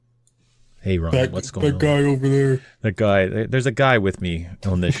Hey, Ryan, what's going That on? guy over there. That guy, there's a guy with me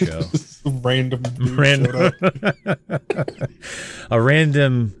on this show. Random dude showed up. A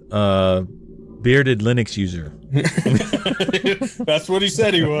random bearded Linux user. That's what he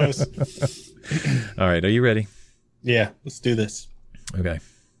said he was. All right, are you ready? Yeah, let's do this. Okay.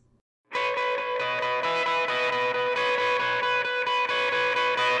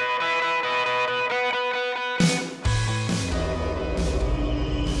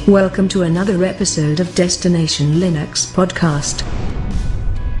 Welcome to another episode of Destination Linux Podcast.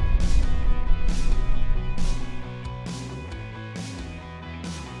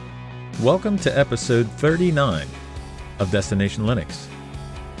 Welcome to episode 39 of Destination Linux.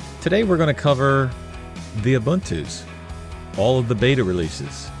 Today we're going to cover the Ubuntus, all of the beta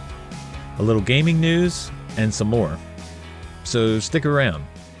releases, a little gaming news, and some more. So stick around.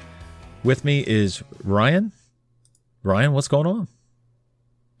 With me is Ryan. Ryan, what's going on?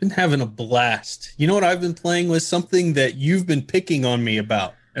 Been having a blast. You know what I've been playing with? Something that you've been picking on me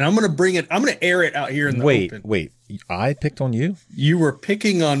about. And I'm going to bring it, I'm going to air it out here in the open. Wait. I picked on you? You were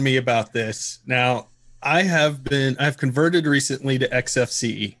picking on me about this. Now, I've converted recently to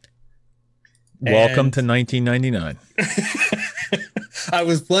XFCE. Welcome to 1999. I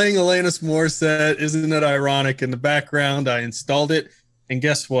was playing Alanis Morissette. Isn't it ironic? In the background, I installed it. And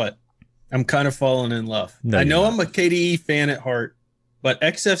guess what? I'm kind of falling in love. No, I know you're not. I'm a KDE fan at heart, but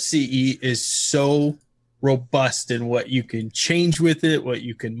XFCE is so robust in what you can change with it, what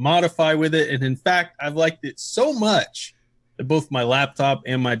you can modify with it. And in fact, I've liked it so much that both my laptop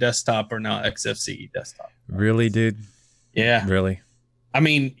and my desktop are now XFCE desktop. Really, dude? Yeah. Really? I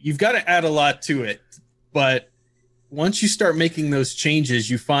mean, you've got to add a lot to it, but once you start making those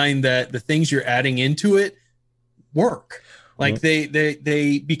changes, you find that the things you're adding into it work. Like they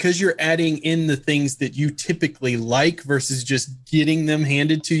because you're adding in the things that you typically like versus just getting them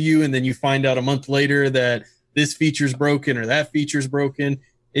handed to you, and then you find out a month later that this feature's broken or that feature's broken.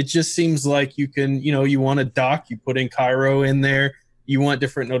 It just seems like you can, you want a dock, you put in Cairo in there. You want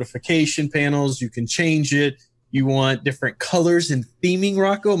different notification panels, you can change it. You want different colors and theming,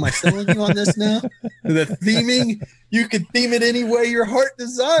 Rocco. Am I selling you on this now? The theming, you can theme it any way your heart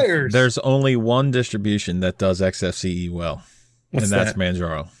desires. There's only one distribution that does XFCE well, What's and that's that?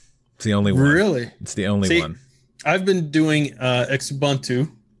 Manjaro. It's the only one. Really? It's the only one. I've been doing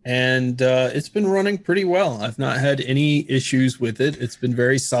Xubuntu, and it's been running pretty well. I've not had any issues with it. It's been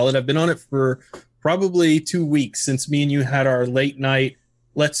very solid. I've been on it for probably 2 weeks since me and you had our late night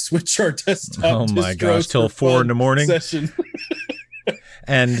let's switch our desktop. Oh my gosh, till 4 in the morning session.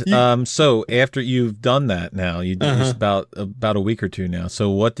 And so after you've done that now, it's about a week or two now. So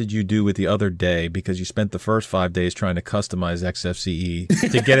what did you do with the other day? Because you spent the first 5 days trying to customize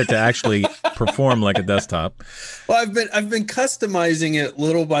XFCE to get it to actually perform like a desktop. Well, I've been customizing it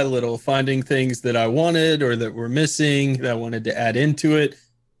little by little, finding things that I wanted or that were missing that I wanted to add into it.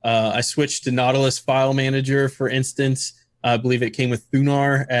 I switched to Nautilus File Manager, for instance. I believe it came with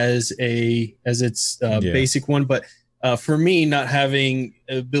Thunar as its basic one, but for me, not having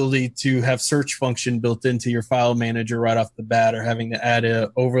ability to have search function built into your file manager right off the bat, or having to add an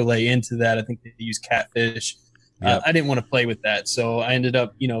overlay into that, I think they use Catfish. Yep. I didn't want to play with that, so I ended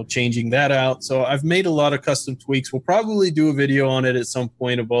up, changing that out. So I've made a lot of custom tweaks. We'll probably do a video on it at some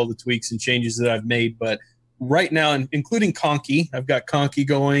point of all the tweaks and changes that I've made. But right now, including Conky, I've got Conky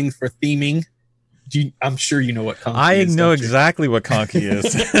going for theming. I'm sure you know what Conky is. I know exactly what Conky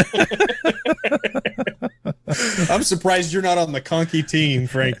is. I'm surprised you're not on the Conky team,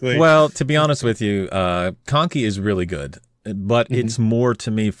 frankly. Well, to be honest with you, Conky is really good, but it's more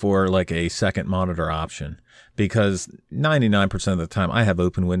to me for like a second monitor option, because 99% of the time I have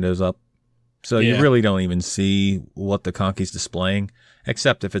open windows up. So you really don't even see what the Conky's displaying,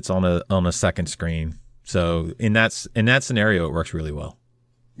 except if it's on a second screen. So in that scenario, it works really well.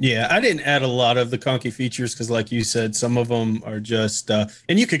 Yeah, I didn't add a lot of the Conky features because, like you said, some of them are just, and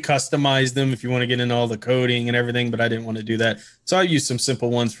you could customize them if you want to get into all the coding and everything, but I didn't want to do that. So I used some simple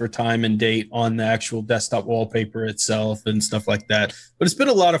ones for time and date on the actual desktop wallpaper itself and stuff like that. But it's been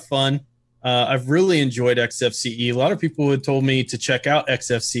a lot of fun. I've really enjoyed XFCE. A lot of people had told me to check out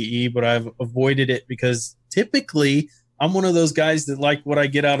XFCE, but I've avoided it because typically I'm one of those guys that like what I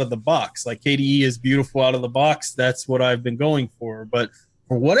get out of the box. Like KDE is beautiful out of the box. That's what I've been going for. But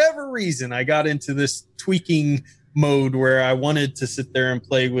for whatever reason, I got into this tweaking mode where I wanted to sit there and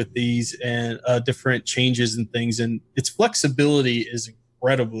play with these and different changes and things. And its flexibility is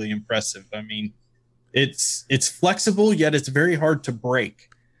incredibly impressive. I mean, it's flexible, yet it's very hard to break.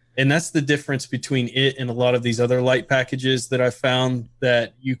 And that's the difference between it and a lot of these other light packages that I found,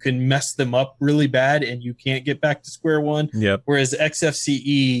 that you can mess them up really bad and you can't get back to square one. Yep. Whereas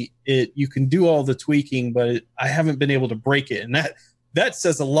XFCE, you can do all the tweaking, but I haven't been able to break it. And that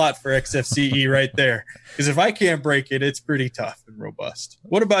says a lot for XFCE right there. Because if I can't break it, it's pretty tough and robust.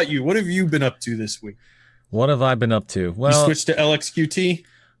 What about you? What have you been up to this week? What have I been up to? Well, you switched to LXQT?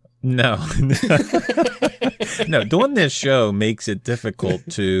 No. No, doing this show makes it difficult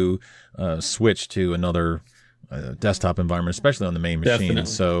to switch to another desktop environment, especially on the main machine. Definitely.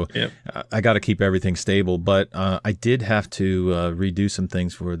 So Yep. I got to keep everything stable. But I did have to redo some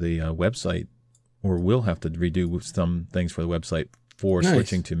things for the website, or will have to redo some things for the website for Nice.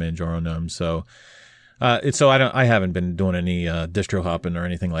 switching to Manjaro GNOME. So I haven't been doing any distro hopping or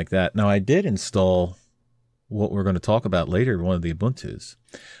anything like that. Now I did install what we're going to talk about later, one of the Ubuntus.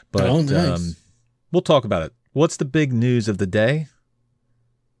 But nice. we'll talk about it. What's the big news of the day?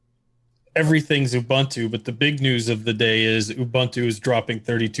 Everything's Ubuntu, but the big news of the day is Ubuntu is dropping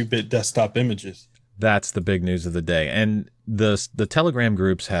 32-bit desktop images. That's the big news of the day. And the Telegram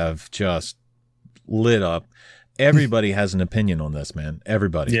groups have just lit up. Everybody has an opinion on this, man.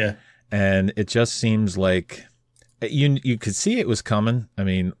 Everybody. Yeah. And it just seems like you could see it was coming. I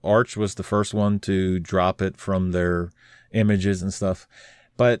mean, Arch was the first one to drop it from their images and stuff.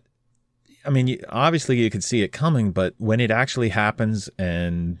 But, I mean, obviously you could see it coming, but when it actually happens,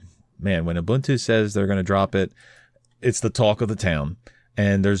 and, man, when Ubuntu says they're going to drop it, it's the talk of the town.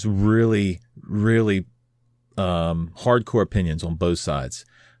 And there's really, really hardcore opinions on both sides.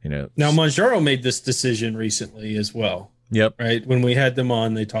 You know. Now, Manjaro made this decision recently as well. Yep. Right. When we had them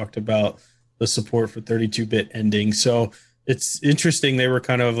on, they talked about the support for 32-bit ending. So it's interesting. They were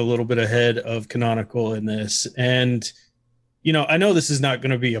kind of a little bit ahead of Canonical in this. And, you know, I know this is not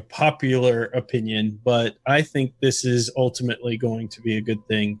going to be a popular opinion, but I think this is ultimately going to be a good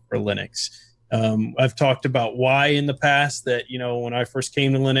thing for Linux. I've talked about why in the past, that, you know, when I first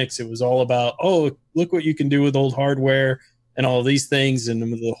came to Linux, it was all about, oh, look what you can do with old hardware and all these things. And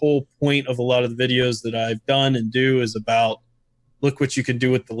the whole point of a lot of the videos that I've done and do is about, look what you can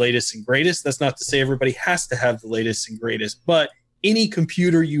do with the latest and greatest. That's not to say everybody has to have the latest and greatest, but any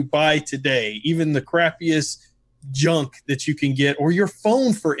computer you buy today, even the crappiest junk that you can get, or your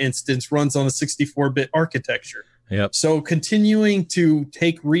phone, for instance, runs on a 64-bit architecture. Yep. So continuing to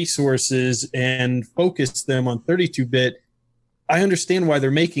take resources and focus them on 32-bit, I understand why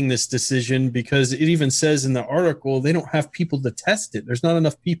they're making this decision, because it even says in the article they don't have people to test it. There's not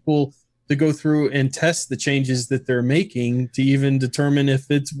enough people to go through and test the changes that they're making to even determine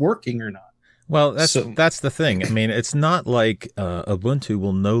if it's working or not. Well, that's the thing. I mean, it's not like Ubuntu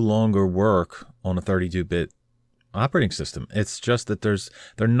will no longer work on a 32-bit operating system. It's just that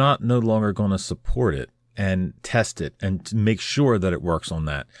they're no longer going to support it and test it and to make sure that it works on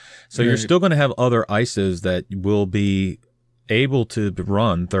that. So You're still going to have other ISOs that will be able to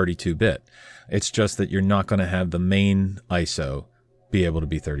run 32-bit. It's just that you're not going to have the main ISO be able to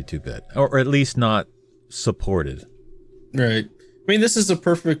be 32-bit, or at least not supported. Right. I mean, this is a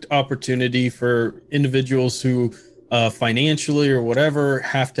perfect opportunity for individuals who financially or whatever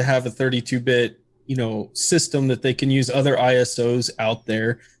have to have a 32-bit, you know, system that they can use other ISOs out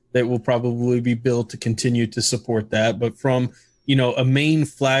there that will probably be built to continue to support that. But from, you know, a main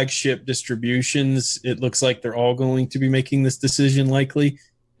flagship distributions, it looks like they're all going to be making this decision likely,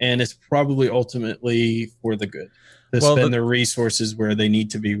 and it's probably ultimately for the good. To spend their resources where they need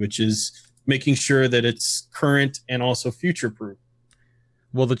to be, which is making sure that it's current and also future-proof.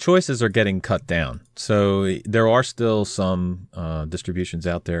 Well, the choices are getting cut down. So there are still some distributions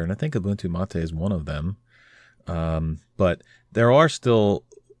out there, and I think Ubuntu Mate is one of them. But there are still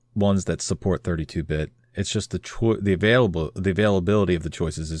ones that support 32-bit. It's just the availability of the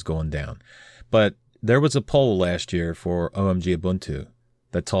choices is going down. But there was a poll last year for OMG Ubuntu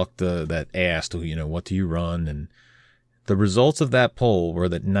that asked, you know, what do you run? And the results of that poll were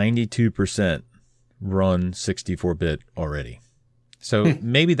that 92% run 64-bit already. So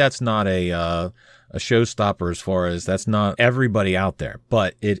maybe that's not a showstopper as far as that's not everybody out there,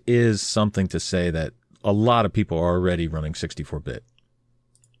 but it is something to say that a lot of people are already running 64-bit.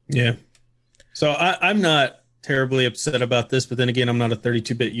 Yeah. So I'm not terribly upset about this, but then again, I'm not a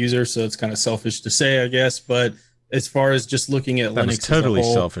 32-bit user, so it's kind of selfish to say, I guess. But as far as just looking at that Linux was totally as a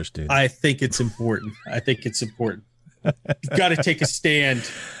whole, selfish, dude. I think it's important. You've got to take a stand.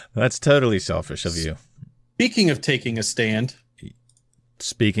 That's totally selfish of you. Speaking of taking a stand,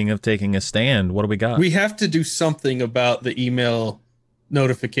 what do we got? we have to do something about the email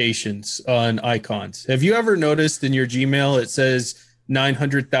notifications on icons. Have you ever noticed in your Gmail it says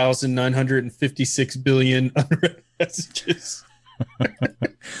 900,956 billion unread messages?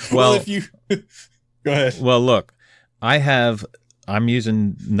 Well, if you go ahead. Well, look, I'm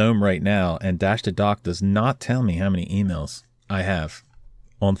using GNOME right now, and Dash to Dock does not tell me how many emails I have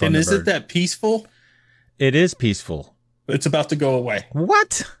on Thunderbird. And is it that peaceful? It is peaceful. It's about to go away.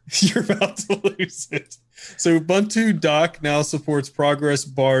 What? You're about to lose it. So Ubuntu Dock now supports progress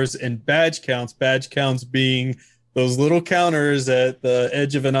bars and badge counts. Badge counts being those little counters at the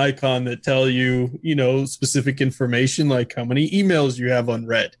edge of an icon that tell you, specific information like how many emails you have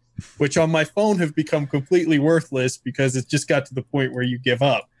unread, which on my phone have become completely worthless because it just got to the point where you give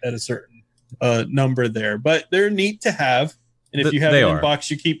up at a certain number there. But they're neat to have. And if you have an inbox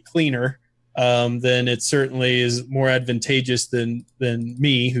you keep cleaner, then it certainly is more advantageous than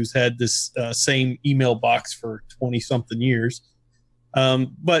me, who's had this same email box for 20-something years.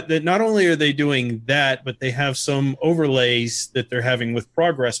 But that not only are they doing that, but they have some overlays that they're having with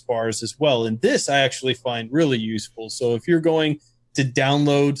progress bars as well. And this I actually find really useful. So if you're going to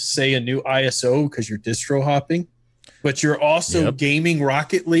download, say, a new ISO because you're distro hopping, but you're also gaming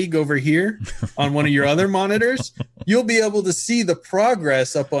Rocket League over here on one of your other monitors, you'll be able to see the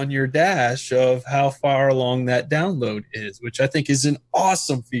progress up on your dash of how far along that download is, which I think is an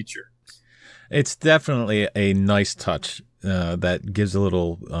awesome feature. It's definitely a nice touch that gives a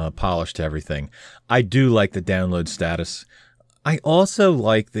little polish to everything. I do like the download status. I also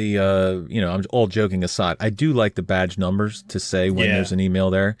like the, I'm all joking aside, I do like the badge numbers to say when there's an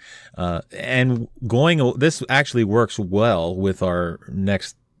email there. And this actually works well with our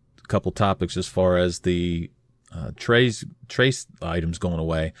next couple topics as far as the trace items going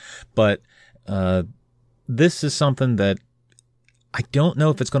away. But this is something that I don't know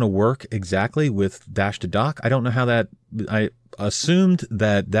if it's going to work exactly with Dash to Dock. I don't know how that. I assumed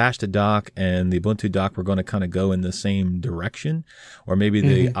that Dash to Dock and the Ubuntu Dock were going to kind of go in the same direction, or maybe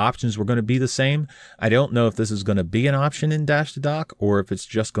the options were going to be the same. I don't know if this is going to be an option in Dash to Dock or if it's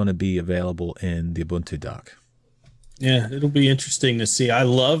just going to be available in the Ubuntu Dock. Yeah, it'll be interesting to see. I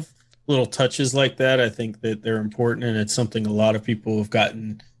love little touches like that. I think that they're important, and it's something a lot of people have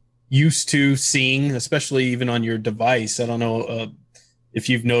gotten used to seeing, especially even on your device. I don't know if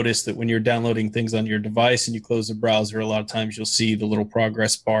you've noticed that when you're downloading things on your device and you close the browser, a lot of times you'll see the little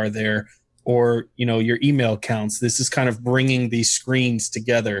progress bar there, or, your email counts. This is kind of bringing these screens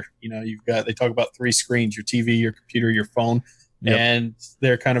together. They talk about 3 screens, your TV, your computer, your phone, and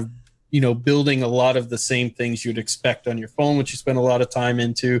they're kind of, building a lot of the same things you'd expect on your phone, which you spend a lot of time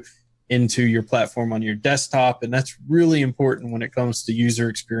into your platform on your desktop. And that's really important when it comes to user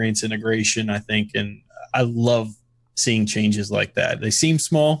experience integration, I think. And I love seeing changes like that. They seem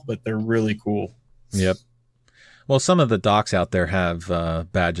small, but they're really cool. Yep. Well, some of the docks out there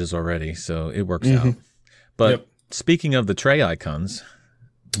have badges already, so it works out. But speaking of the tray icons,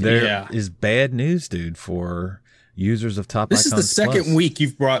 there is bad news, dude, for users of Top Icons. This is the second week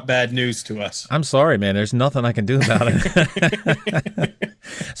you've brought bad news to us. I'm sorry, man. There's nothing I can do about it.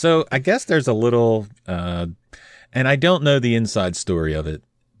 So I guess there's a little, and I don't know the inside story of it,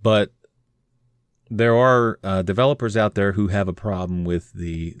 but there are developers out there who have a problem with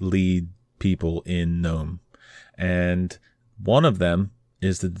the lead people in GNOME. And one of them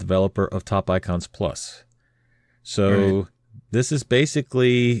is the developer of Top Icons Plus. So this is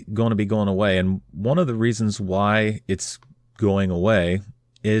basically going to be going away. And one of the reasons why it's going away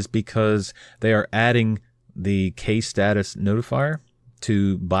is because they are adding the K-status notifier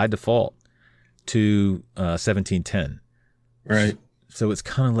by default to 1710. Right. So it's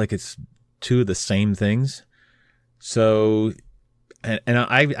kind of like it's two of the same things. So, and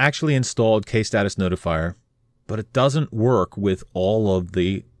I actually installed K-status notifier, but it doesn't work with all of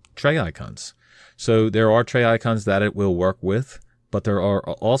the tray icons. So there are tray icons that it will work with, but there are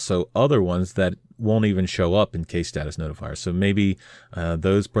also other ones that won't even show up in K-status notifier. So maybe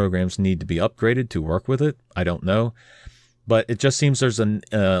those programs need to be upgraded to work with it. I don't know, but it just seems there's an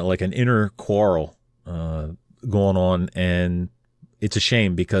inner quarrel going on, and it's a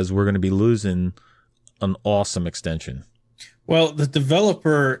shame because we're going to be losing an awesome extension. Well, the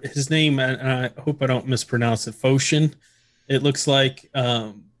developer, his name, and I hope I don't mispronounce it, Phocion, it looks like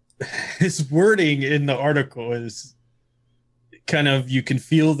his wording in the article is kind of, you can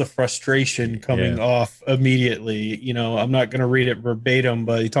feel the frustration coming off immediately. I'm not going to read it verbatim,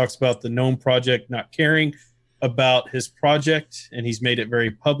 but he talks about the GNOME project not caring about his project, and he's made it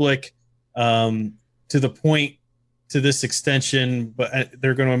very public to the point to this extension, but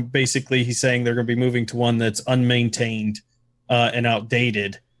they're going to basically, he's saying they're going to be moving to one that's unmaintained and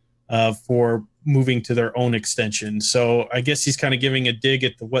outdated for moving to their own extension. So I guess he's kind of giving a dig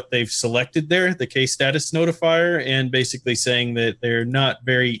at what they've selected there, the K-status notifier, and basically saying that they're not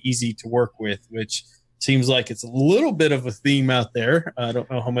very easy to work with, which Seems like it's a little bit of a theme out there. I don't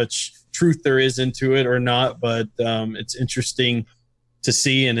know how much truth there is into it or not, but it's interesting to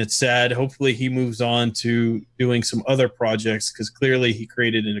see, and it's sad. Hopefully he moves on to doing some other projects, because clearly he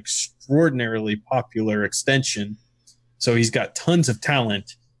created an extraordinarily popular extension. So he's got tons of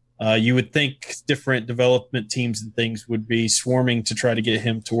talent. You would think different development teams and things would be swarming to try to get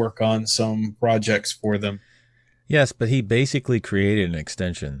him to work on some projects for them. Yes, but he basically created an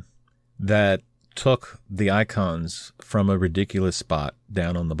extension that took the icons from a ridiculous spot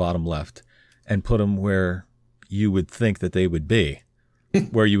down on the bottom left and put them where you would think that they would be,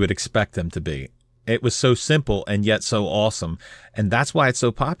 where you would expect them to be. It was so simple and yet so awesome. And that's why it's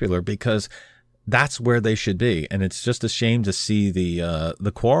so popular, because that's where they should be. And it's just a shame to see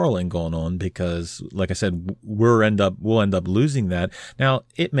the quarreling going on, because, like I said, we'll end up losing that. Now,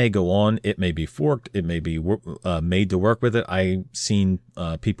 it may go on. It may be forked. It may be made to work with it. I've seen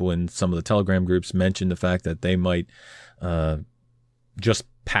people in some of the Telegram groups mention the fact that they might just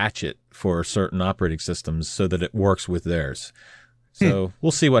patch it for certain operating systems so that it works with theirs. So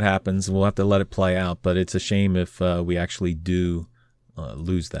we'll see what happens. We'll have to let it play out. But it's a shame if we actually do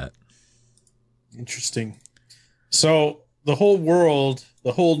lose that. Interesting. So the whole world,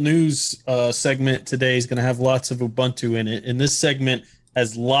 the whole news segment today is going to have lots of Ubuntu in it. And this segment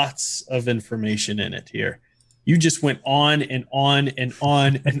has lots of information in it here. You just went on and on and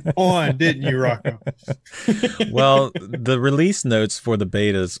on and on, didn't you, Rocco? Well, the release notes for the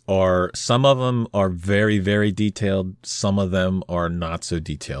betas are, some of them are very, very detailed. Some of them are not so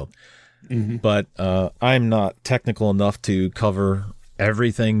detailed. Mm-hmm. But I'm not technical enough to cover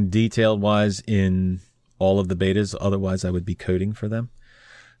everything detailed wise in all of the betas. Otherwise, I would be coding for them.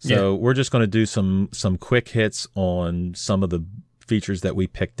 So we're just going to do some quick hits on some of the features that we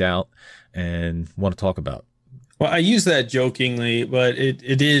picked out and want to talk about. Well, I use that jokingly, but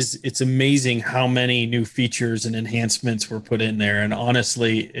it's amazing how many new features and enhancements were put in there. And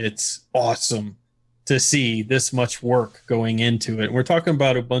honestly, it's awesome to see this much work going into it. We're talking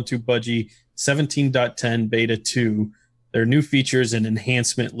about Ubuntu Budgie 17.10 Beta 2. Their new features and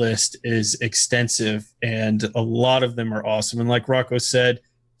enhancement list is extensive, and a lot of them are awesome. And like Rocco said,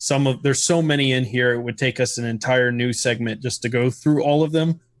 there's so many in here, it would take us an entire news segment just to go through all of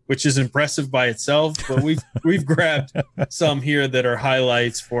them, which is impressive by itself. But we've grabbed some here that are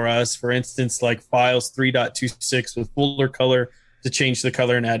highlights for us. For instance, like Files 3.26 with folder color to change the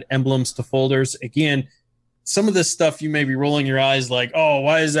color and add emblems to folders. Again, some of this stuff you may be rolling your eyes like, oh,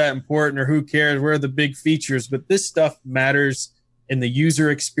 why is that important, or who cares? Where are the big features? But this stuff matters in the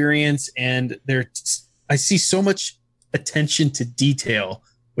user experience, and I see so much attention to detail,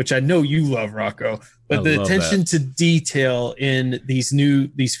 which I know you love, Rocco. But the attention to detail in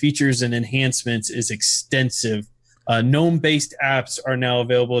these features and enhancements is extensive. GNOME-based apps are now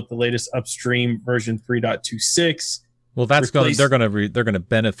available at the latest upstream version 3.26. Well, they're going to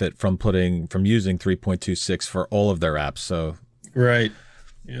benefit from using 3.26 for all of their apps. So right,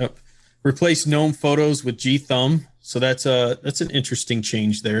 yep. Replace GNOME photos with GThumb. So that's an interesting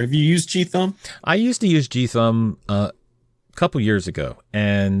change there. Have you used GThumb? I used to use GThumb a couple years ago,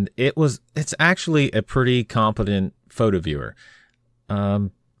 and it's actually a pretty competent photo viewer.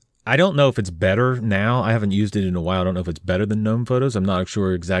 I don't know if it's better now. I haven't used it in a while. I don't know if it's better than GNOME Photos. I'm not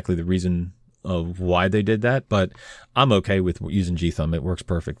sure exactly the reason of why they did that, but I'm okay with using GThumb. It works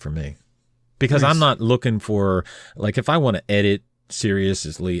perfect for me, because I'm not looking for, like, if I want to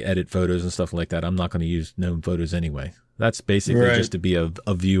seriously edit photos and stuff like that, I'm not going to use GNOME Photos anyway. That's basically just to be a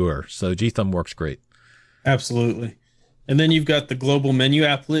viewer. So GThumb works great. Absolutely. And then you've got the global menu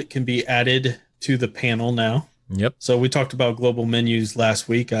applet can be added to the panel now. Yep. So we talked about global menus last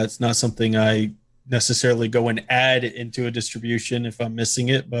week. It's not something I necessarily go and add into a distribution if I'm missing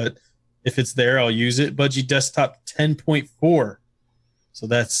it, but if it's there, I'll use it. Budgie Desktop 10.4. So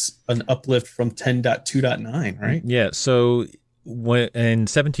that's an uplift from 10.2.9, right? Yeah. So in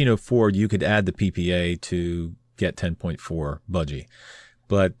 1704, you could add the PPA to get 10.4 Budgie,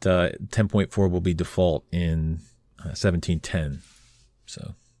 but 10.4 will be default in 1710.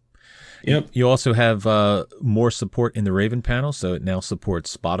 So yep. You also have more support in the Raven panel. So it now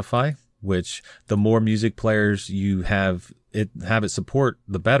supports Spotify, which the more music players you have it support,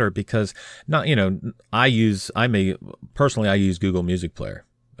 the better, because I use Google Music Player.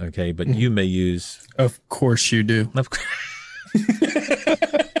 Okay. But you may use. Of course you do. Of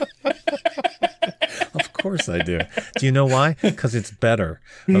course I do. Do you know why? Because it's better.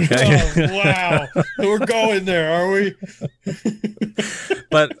 Okay. Oh, wow. We're going there, are we?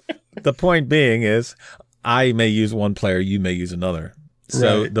 But the point being is, I may use one player, you may use another.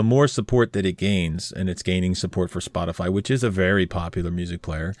 So Right. the more support that it gains, and it's gaining support for Spotify, which is a very popular music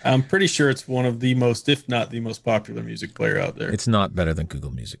player. I'm pretty sure it's one of the most, if not the most popular music player out there. It's not better than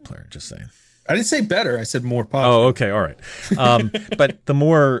Google Music Player, just saying. I didn't say better. I said more popular. Oh, okay. All right. But the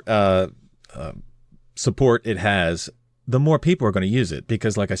more support it has, the more people are going to use it.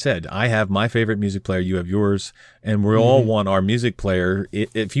 Because like I said, I have my favorite music player, you have yours, and we all want our music player.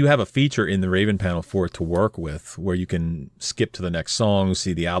 If you have a feature in the Raven panel for it to work with, where you can skip to the next song,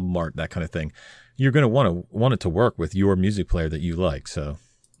 see the album art, that kind of thing, you're going to want it to work with your music player that you like. So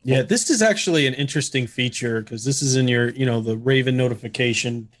Yeah, this is actually an interesting feature because this is in your, the Raven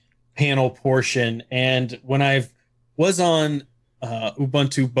notification panel portion. And when I was on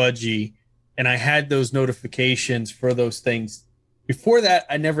Ubuntu Budgie and I had those notifications for those things, before that,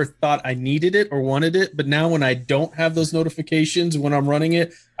 I never thought I needed it or wanted it. But now when I don't have those notifications when I'm running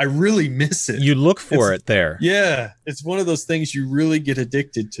it, I really miss it. you look for it there. Yeah, it's one of those things you really get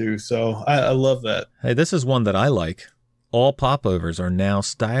addicted to. So I love that. Hey, this is one that I like. All popovers are now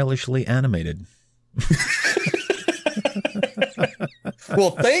stylishly animated.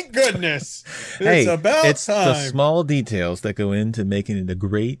 Well, thank goodness. Hey, It's about it's time. the small details that go into making it a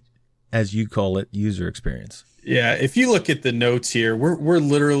great, as you call it, user experience. Yeah, if you look at the notes here, we're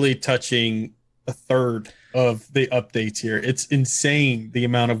literally touching a third of the updates here. It's insane the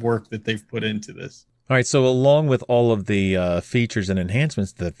amount of work that they've put into this. All right, so along with all of the features and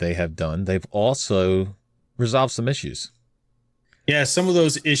enhancements that they have done, they've also resolved some issues. Yeah, some of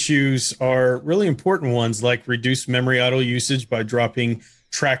those issues are really important ones, like reduced memory idle usage by dropping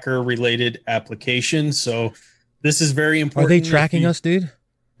tracker-related applications. So this is very Are important. they tracking us, dude?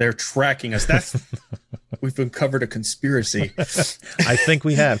 They're tracking us. That's we've uncovered a conspiracy. I think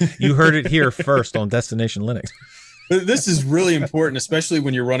we have. You heard it here first on Destination Linux. But this is really important, especially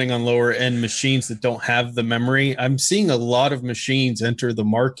when you're running on lower end machines that don't have the memory. I'm seeing a lot of machines enter the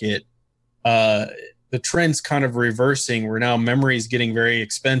market. The trend's kind of reversing where now memory is getting very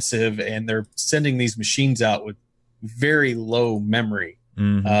expensive and they're sending these machines out with very low memory,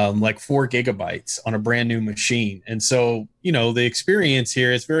 like 4 gigabytes on a brand new machine. And so, the experience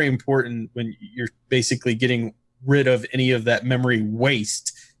here is very important when you're basically getting rid of any of that memory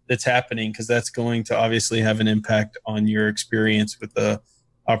waste that's happening, because that's going to obviously have an impact on your experience with the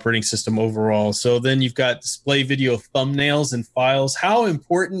operating system overall. So then you've got display video thumbnails and files. How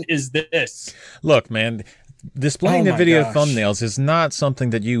important is this? Look, man, displaying Oh the my video gosh. thumbnails is not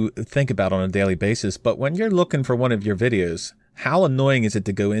something that you think about on a daily basis. But when you're looking for one of your videos, how annoying is it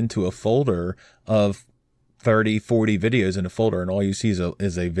to go into a folder of 30, 40 videos in a folder and all you see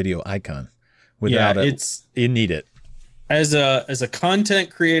is a video icon? Without you need it. As a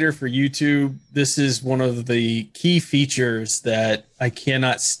content creator for YouTube, this is one of the key features that I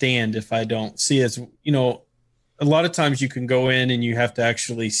cannot stand if I don't see it. A lot of times you can go in and you have to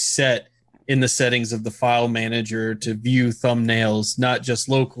actually set in the settings of the file manager to view thumbnails, not just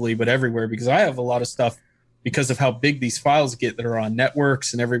locally, but everywhere, because I have a lot of stuff because of how big these files get that are on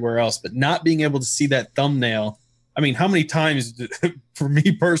networks and everywhere else, but not being able to see that thumbnail. I mean, how many times for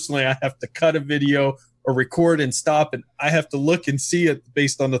me personally, I have to cut a video or record and stop, and I have to look and see it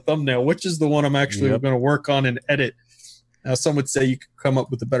based on the thumbnail, which is the one I'm actually going to work on and edit. Now, some would say you could come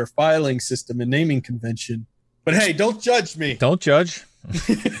up with a better filing system and naming convention, but hey, don't judge me. Don't judge.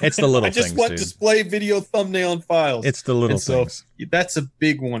 It's the little I just things, want dude. display, video, thumbnail, and files. It's the little And so things. that's a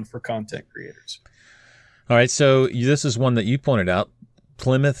big one for content creators. All right, so this is one that you pointed out.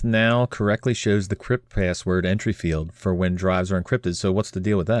 Plymouth now correctly shows the crypt password entry field for when drives are encrypted. So what's the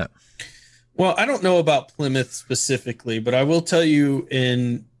deal with that? Well, I don't know about Plymouth specifically, but I will tell you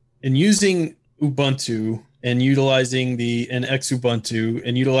in using Ubuntu and utilizing the Xubuntu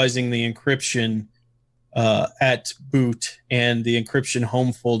and utilizing the encryption at boot and the encryption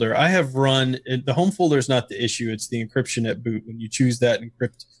home folder, I have run the home folder is not the issue. It's the encryption at boot when you choose that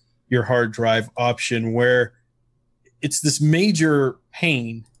encrypt your hard drive option, where it's this major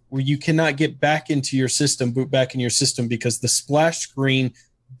pain where you cannot get back into your system, boot back in your system, because the splash screen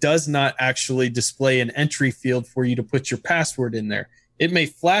does not actually display an entry field for you to put your password in there. It may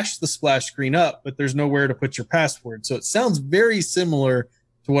flash the splash screen up, but there's nowhere to put your password. So it sounds very similar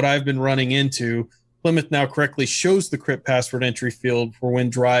to what I've been running into. Plymouth now correctly shows the crypt password entry field for when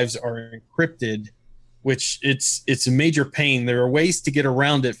drives are encrypted, which it's a major pain. There are ways to get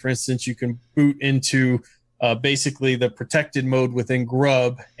around it. For instance, you can boot into basically the protected mode within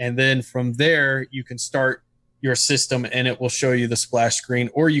Grub, and then from there you can start your system and it will show you the splash screen,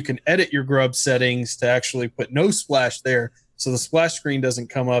 or you can edit your Grub settings to actually put no splash there, so the splash screen doesn't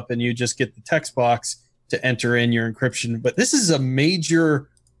come up and you just get the text box to enter in your encryption. But this is a major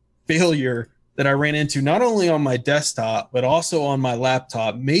failure that I ran into not only on my desktop, but also on my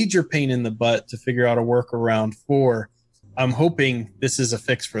laptop. Major pain in the butt to figure out a workaround for. I'm hoping this is a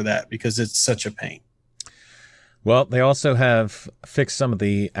fix for that because it's such a pain. Well, they also have fixed some of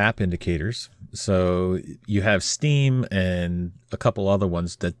the app indicators. So you have Steam and a couple other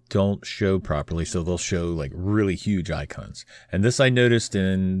ones that don't show properly. So they'll show like really huge icons. And this I noticed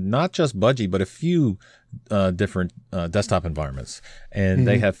in not just Budgie, but a few different desktop environments. And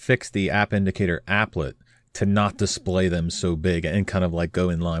they have fixed the app indicator applet to not display them so big and kind of like go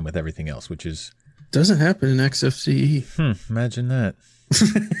in line with everything else, which is... Doesn't happen in XFCE. Imagine that.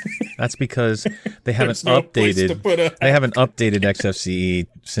 That's because they haven't updated. They haven't updated XFCE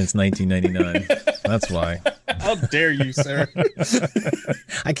since 1999. That's why. How dare you, sir?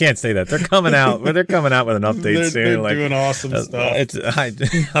 I can't say that. They're coming out. They're coming out with an update soon. They're doing awesome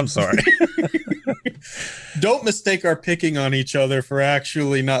stuff. I'm sorry. Don't mistake our picking on each other for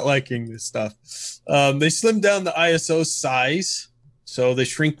actually not liking this stuff. They slimmed down the ISO size. So they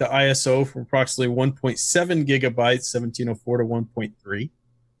shrink the ISO from approximately 1.7 gigabytes, 1704 to 1.3.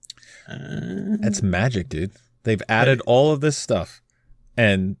 That's magic, dude. They've added all of this stuff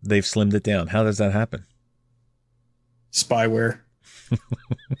and they've slimmed it down. How does that happen? Spyware.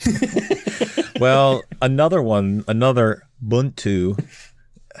 Well, another Ubuntu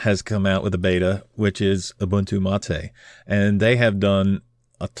has come out with a beta, which is Ubuntu Mate. And they have done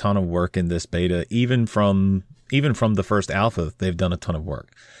a ton of work in this beta, even from the first alpha. They've done a ton of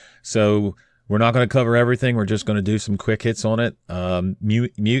work. So we're not going to cover everything. We're just going to do some quick hits on it.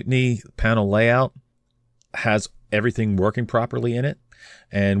 Mutiny panel layout has everything working properly in it.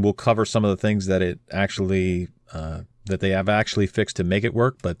 And we'll cover some of the things that it actually, that they have actually fixed to make it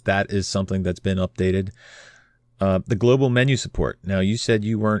work. But that is something that's been updated. The global menu support. Now, you said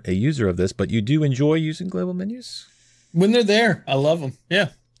you weren't a user of this, but you do enjoy using global menus? When they're there, I love them. Yeah.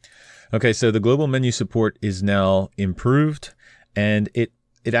 Okay, so the global menu support is now improved, and it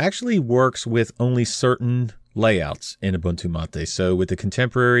actually works with only certain layouts in Ubuntu Mate. So with the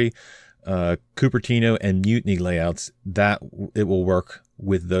contemporary, Cupertino, and Mutiny layouts, that it will work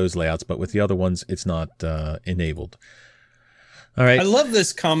with those layouts, but with the other ones, it's not enabled. All right. I love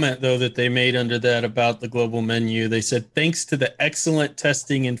this comment, though, that they made under that about the global menu. They said, thanks to the excellent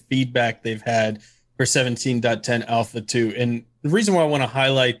testing and feedback they've had for 17.10 Alpha 2. And the reason why I want to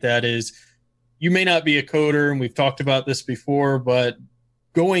highlight that is you may not be a coder, and we've talked about this before, but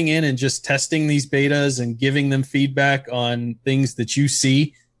going in and just testing these betas and giving them feedback on things that you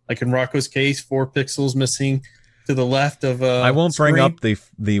see, like in Rocco's case, 4 pixels missing to the left of I won't screen. bring up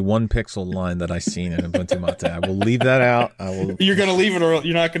the 1 pixel line that I've seen in Ubuntu Mate. I will leave that out. You're going to leave it, or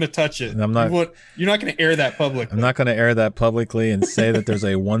you're not going to touch it. I'm not. You're not going to air that publicly. I'm not going to air that publicly and say that there's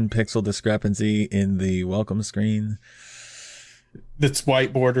a 1 pixel discrepancy in the welcome screen. That's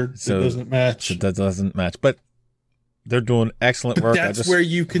white bordered. So it doesn't match. That doesn't match. But they're doing excellent work. That's where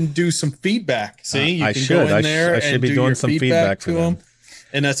you can do some feedback. See, you can go in there I should and be do doing your some feedback to for them.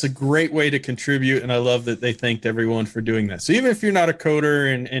 And that's a great way to contribute. And I love that they thanked everyone for doing that. So even if you're not a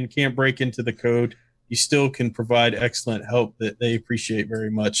coder and can't break into the code, you still can provide excellent help that they appreciate very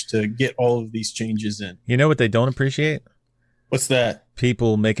much to get all of these changes in. You know what they don't appreciate? What's that?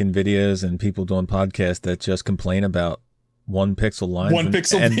 People making videos and people doing podcasts that just complain about 1 pixel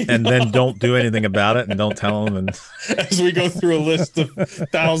lines and then don't do anything about it and don't tell them. And as we go through a list of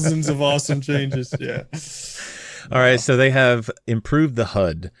thousands of awesome changes. Yeah. All right. So they have improved the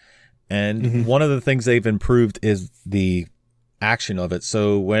HUD. And one of the things they've improved is the action of it.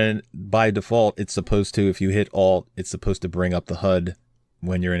 So when by default, it's supposed to, if you hit Alt, it's supposed to bring up the HUD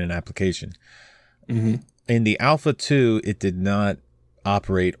when you're in an application. In the Alpha 2, it did not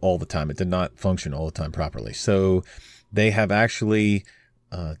operate all the time. It did not function all the time properly. So they have actually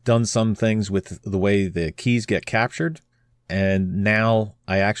done some things with the way the keys get captured. And now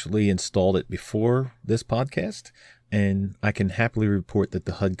I actually installed it before this podcast, and I can happily report that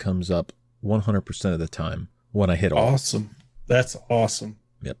the HUD comes up 100% of the time when I hit Alt. Awesome. That's awesome.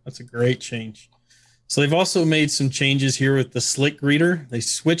 Yep. That's a great change. So they've also made some changes here with the Slick Reader. They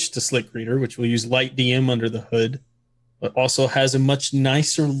switched to Slick Reader, which will use LightDM under the hood, but also has a much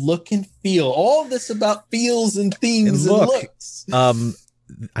nicer look and feel. All of this about feels and themes and looks. I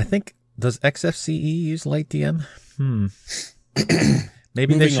think, does XFCE use LightDM?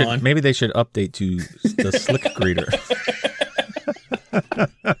 Maybe they should update to the Slick Reader.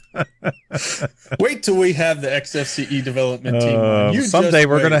 Wait till we have the XFCE development team on. Someday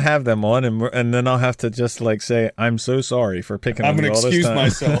we're going to have them on, and then I'll have to just like say, I'm so sorry for picking on you all this time. I'm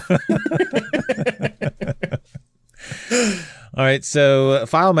going to excuse myself. All right, so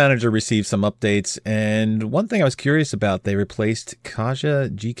File Manager received some updates, and one thing I was curious about, they replaced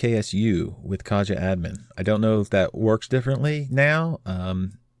Kaja GKSU with Kaja Admin. I don't know if that works differently now.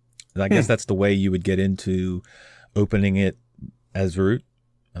 I guess that's the way you would get into opening it as root.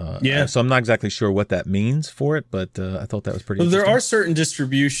 So I'm not exactly sure what that means for it, but I thought that was pretty interesting. There are certain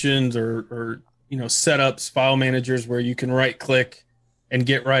distributions or setups, file managers where you can right click and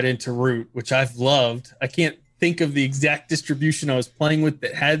get right into root, which I've loved. I can't think of the exact distribution I was playing with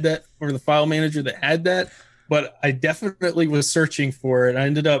that had that, or the file manager that had that, but I definitely was searching for it. I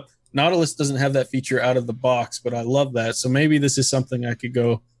ended up, Nautilus doesn't have that feature out of the box, but I love that. So maybe this is something I could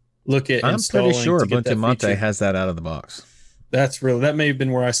go look at. I'm pretty sure Ubuntu Mate has that out of the box. That may have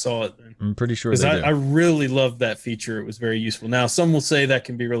been where I saw it then. I'm pretty sure because I really loved that feature. It was very useful. Now, some will say that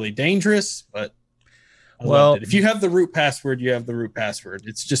can be really dangerous, but I loved it. If you have the root password, you have the root password.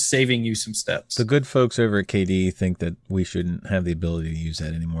 It's just saving you some steps. The good folks over at KDE think that we shouldn't have the ability to use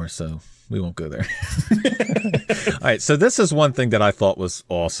that anymore, so we won't go there. All right, so this is one thing that I thought was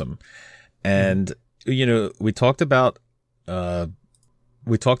awesome. And, we talked about Ubuntu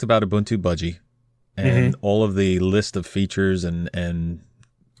Budgie and all of the list of features and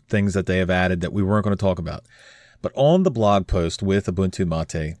things that they have added that we weren't going to talk about. But on the blog post with Ubuntu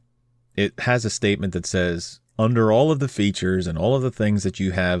Mate, it has a statement that says, under all of the features and all of the things that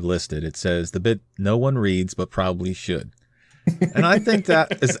you have listed, it says the bit no one reads but probably should. And I think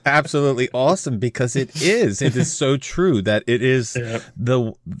that is absolutely awesome because it is so true that it is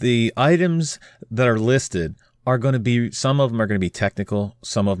the items that are listed are going to be, some of them are going to be technical.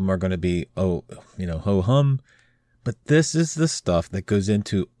 Some of them are going to be, ho-hum. But this is the stuff that goes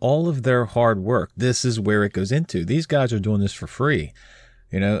into all of their hard work. This is where it goes into. These guys are doing this for free.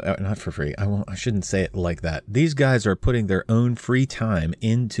 Not for free. I shouldn't say it like that. These guys are putting their own free time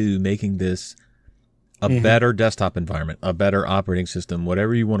into making this a better desktop environment, a better operating system,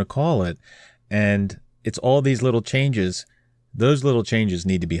 whatever you want to call it. And it's all these little changes. Those little changes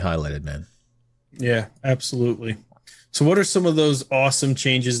need to be highlighted, man. Yeah, absolutely. So what are some of those awesome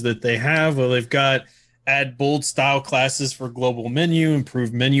changes that they have? Well, they've got add bold style classes for global menu,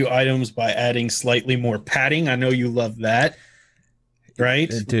 improve menu items by adding slightly more padding. I know you love that.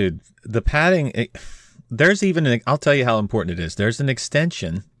 Right, dude, the padding, I'll tell you how important it is. There's an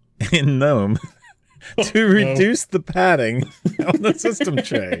extension in GNOME to reduce the padding on the system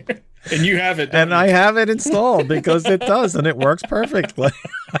tray. And you have it. And I have it installed because it does, and it works perfectly.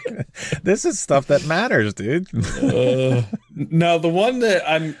 This is stuff that matters, dude. Now, the one that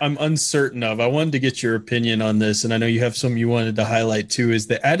I'm uncertain of, I wanted to get your opinion on this, and I know you have some you wanted to highlight too, is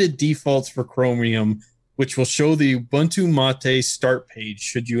the added defaults for Chromium, which will show the Ubuntu Mate start page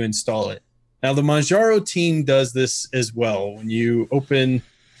should you install it. Now, the Manjaro team does this as well. When you open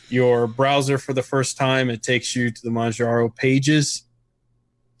your browser for the first time, it takes you to the Manjaro pages.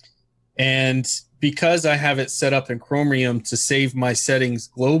 And because I have it set up in Chromium to save my settings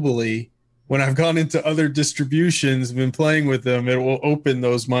globally, when I've gone into other distributions, been playing with them, it will open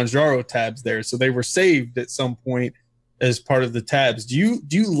those Manjaro tabs there. So they were saved at some point as part of the tabs. Do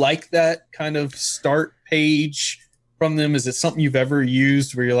you like that kind of start page from them? Is it something you've ever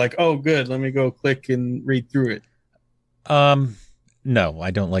used where you're like, oh, good, let me go click and read through it? No,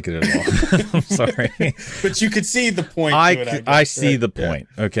 I don't like it at all. I'm sorry. But you could see the point. I see the point.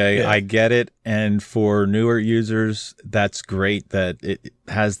 Okay. Yeah. I get it. And for newer users, that's great that it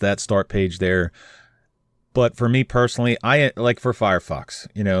has that start page there. But for me personally, I like for Firefox,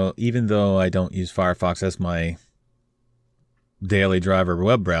 even though I don't use Firefox as my daily driver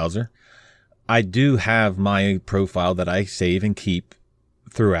web browser, I do have my profile that I save and keep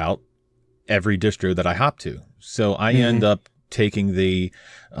throughout every distro that I hop to. So I end up taking the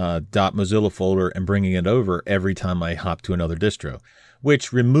 .mozilla folder and bringing it over every time I hop to another distro,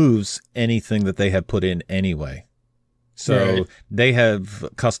 which removes anything that they have put in anyway. So they have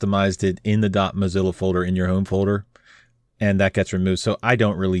customized it in the .mozilla folder in your home folder, and that gets removed. So I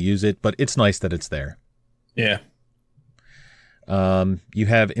don't really use it, but it's nice that it's there. Yeah. You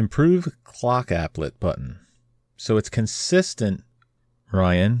have improve clock applet button. So it's consistent,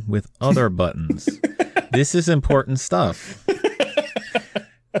 Ryan, with other buttons. This is important stuff.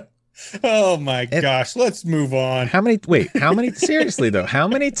 Oh my gosh, let's move on. Seriously though, how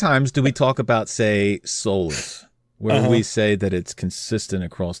many times do we talk about, say, Solus, where we say that it's consistent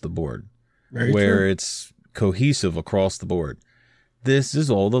across the board, where it's cohesive across the board? This is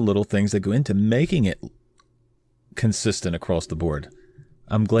all the little things that go into making it consistent across the board.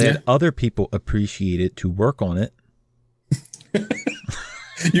 I'm glad other people appreciate it to work on it.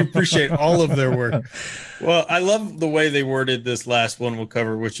 You appreciate all of their work. Well, I love the way they worded this last one we'll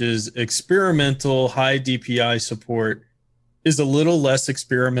cover, which is experimental high DPI support is a little less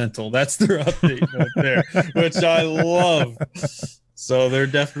experimental. That's their update note there, which I love. So they're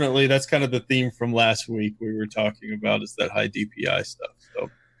definitely, that's kind of the theme from last week we were talking about, is that high DPI stuff. So,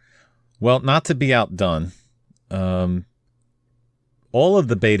 well, not to be outdone, all of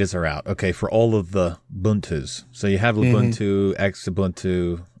the betas are out, okay, for all of the Ubuntus. So you have Ubuntu,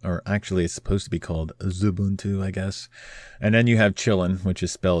 Xubuntu, or actually it's supposed to be called Xubuntu, I guess. And then you have Chillin, which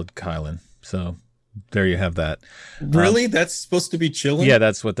is spelled Kylan. So there you have that. Really? That's supposed to be Chillin? Yeah,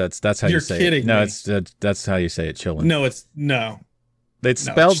 that's how You're you say kidding it. No, me. that's how you say it, Chillin. No, no. It's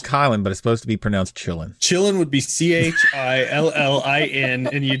spelled Kylan, but it's supposed to be pronounced Chillin. Chillin would be Chillin,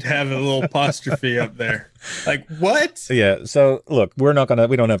 and you'd have a little apostrophe up there. Like, what? Yeah. So look, we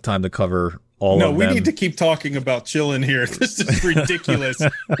don't have time to cover all of them. No, we need to keep talking about Chillin here. This is ridiculous.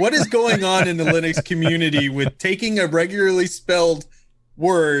 What is going on in the Linux community with taking a regularly spelled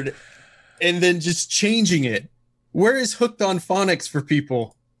word and then just changing it? Where is hooked on phonics for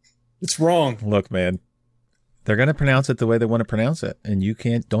people? It's wrong. Look, man. They're going to pronounce it the way they want to pronounce it, and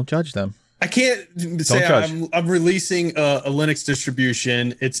don't judge them. I can't say I'm releasing a Linux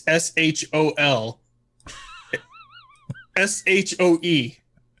distribution. It's SHOL, SHOE,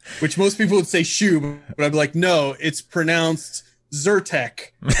 which most people would say shoe, but I'd be like, no, it's pronounced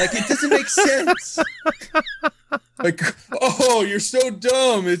Zyrtec. Like, it doesn't make sense. Like, oh, you're so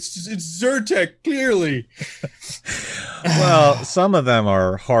dumb. It's Zyrtec, clearly. Well, some of them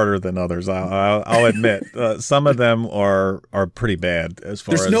are harder than others. I'll admit. Some of them are pretty bad as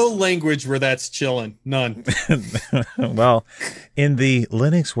far as. There's no language where that's chilling. None. Well, in the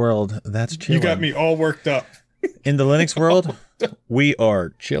Linux world, that's chilling. You got me all worked up. In the Linux world, we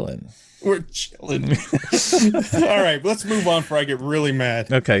are chilling. We're chilling. All right, let's move on before I get really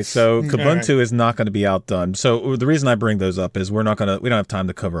mad. Okay, so Kubuntu is not going to be outdone. So the reason I bring those up is we don't have time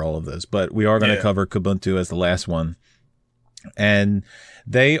to cover all of those, but we are going to cover Kubuntu as the last one. And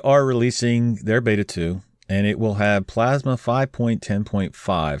they are releasing their beta 2, and it will have Plasma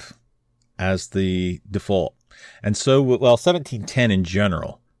 5.10.5 as the default. And so, 17.10 in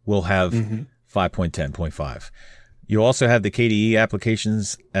general will have 5.10.5. You also have the KDE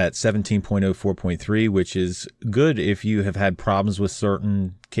applications at 17.04.3, which is good if you have had problems with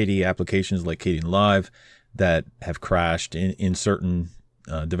certain KDE applications like Kdenlive that have crashed in certain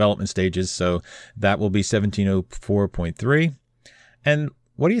development stages. So that will be 17.04.3. And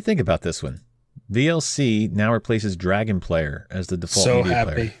what do you think about this one? VLC now replaces Dragon Player as the default media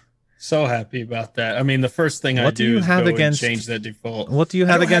player. So happy about that. I mean, the first thing I do is go and change that default. What do you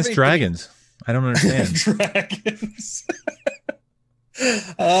have against dragons? I don't understand. Dragons.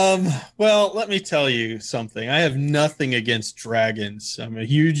 Well, let me tell you something. I have nothing against dragons. I'm a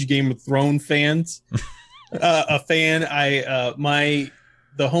huge Game of Thrones fan.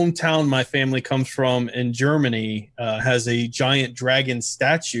 The hometown my family comes from in Germany has a giant dragon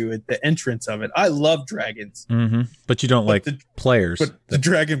statue at the entrance of it. I love dragons. Mm-hmm. But you don't like the players. But the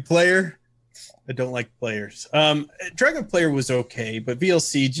dragon player, I don't like players. Dragon Player was okay, but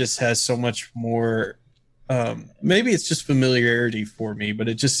VLC just has so much more. Maybe it's just familiarity for me, but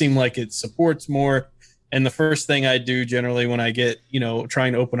it just seemed like it supports more. And the first thing I do generally when I get,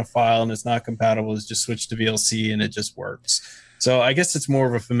 trying to open a file and it's not compatible is just switch to VLC and it just works. So I guess it's more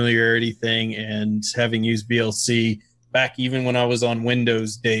of a familiarity thing, and having used VLC back even when I was on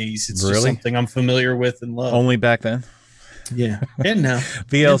Windows days, it's just something I'm familiar with and love. Only back then? Yeah, and now.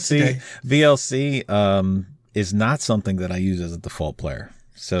 VLC is not something that I use as a default player.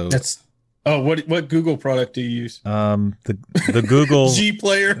 So that's what Google product do you use? The Google G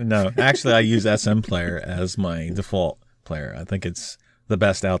Player. No, actually I use SM Player as my default player. I think it's the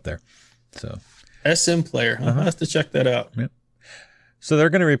best out there. So SM Player. I'll have to check that out. Yep. So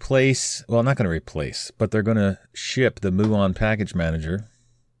they're going to replace, well, not going to replace, but they're going to ship the Muon Package Manager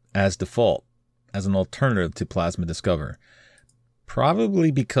as default, as an alternative to Plasma Discover.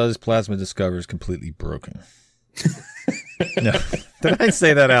 Probably because Plasma Discover is completely broken. No, did I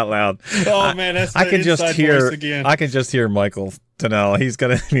say that out loud? Oh man, that's I can just hear Michael Tunnell. He's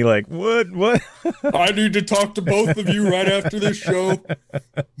gonna be like, "What? I need to talk to both of you right after this show."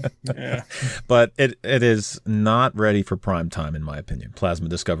 Yeah, but it is not ready for prime time, in my opinion. Plasma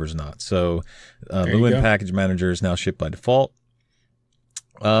Discover's not. So, Muon Package Manager is now shipped by default.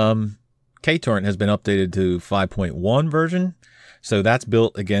 KTorrent has been updated to 5.1 version, so that's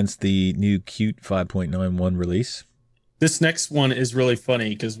built against the new Qt 5.91 release. This next one is really funny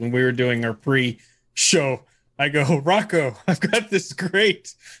because when we were doing our pre-show, I go, Rocco, I've got this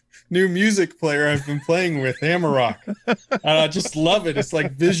great new music player I've been playing with, Hammerrock. And I just love it. It's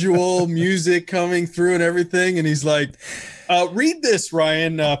like visual music coming through and everything. And he's like, read this,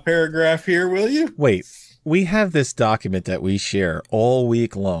 Ryan, paragraph here, will you? Wait, we have this document that we share all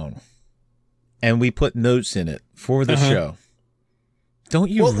week long, and we put notes in it for the show. Don't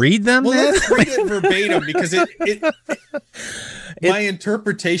you read them? Well, man? let's read it verbatim because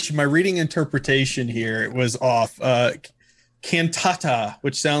my reading interpretation here was off. Cantata,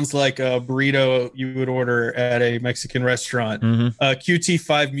 which sounds like a burrito you would order at a Mexican restaurant.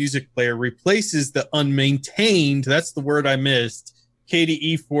 QT5 music player replaces the unmaintained, that's the word I missed,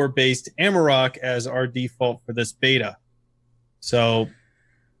 KDE4 based Amarok as our default for this beta. So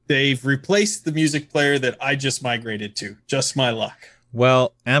they've replaced the music player that I just migrated to. Just my luck.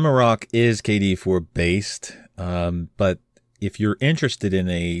 Well, Amarok is KDE4 based, but if you're interested in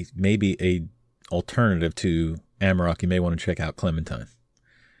maybe a alternative to Amarok, you may want to check out Clementine.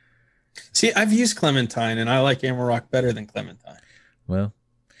 See, I've used Clementine, and I like Amarok better than Clementine. Well,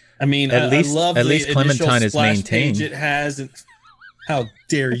 I mean, at least Clementine is maintained. It has. And, how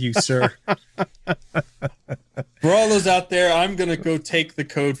dare you, sir? For all those out there, I'm going to go take the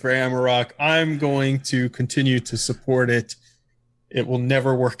code for Amarok. I'm going to continue to support it. It will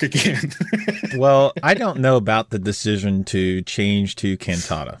never work again. Well, I don't know about the decision to change to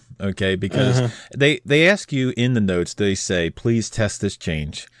Cantata, okay? Because they ask you in the notes, they say, please test this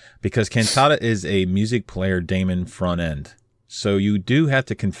change. Because Cantata is a music player daemon front end. So you do have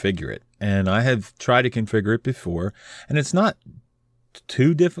to configure it. And I have tried to configure it before, and it's not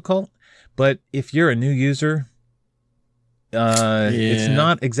too difficult. But if you're a new user, it's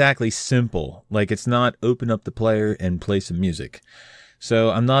not exactly simple. Like, it's not open up the player and play some music.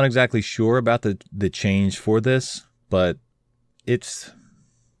 So I'm not exactly sure about the change for this, but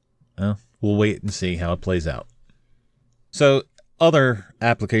we'll wait and see how it plays out. So other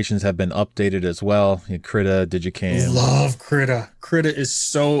applications have been updated as well. Krita, Digicam. Love Krita. Krita is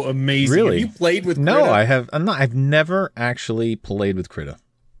so amazing. Really? Have you played with Krita? No, I have. I've never actually played with Krita.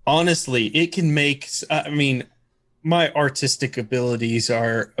 Honestly, it can make. I mean, my artistic abilities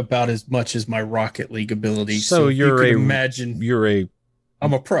are about as much as my Rocket League abilities. So imagine.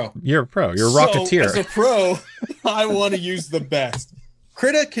 I'm a pro. You're a pro. You're a Rocketeer. As a pro, I want to use the best.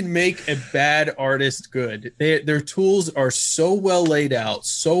 Krita can make a bad artist good. Their tools are so well laid out,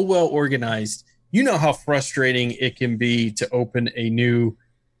 so well organized. You know how frustrating it can be to open a new,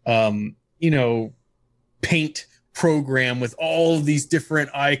 paint program with all of these different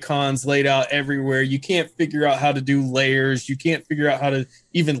icons laid out everywhere. You can't figure out how to do layers. You can't figure out how to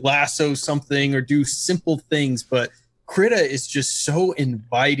even lasso something or do simple things. But Krita is just so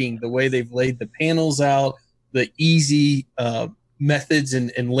inviting, the way they've laid the panels out, the easy methods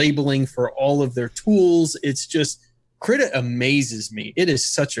and labeling for all of their tools. It's just, Krita amazes me. It is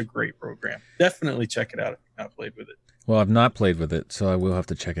such a great program. Definitely check it out if you've not played with it. Well, I've not played with it, so I will have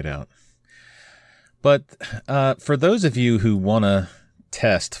to check it out. But for those of you who want to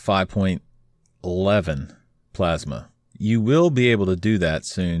test 5.11 Plasma, you will be able to do that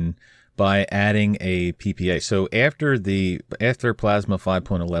soon by adding a PPA. So after Plasma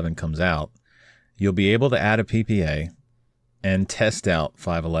 5.11 comes out, you'll be able to add a PPA and test out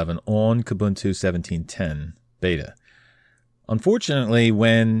 5.11 on Kubuntu 17.10 beta. Unfortunately,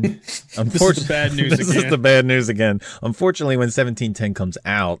 this is the bad news this is the bad news again. Unfortunately, when 17.10 comes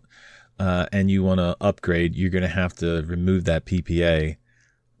out and you want to upgrade, you're going to have to remove that PPA.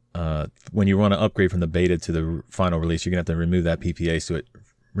 When you want to upgrade from the beta to the final release, you're going to have to remove that PPA so it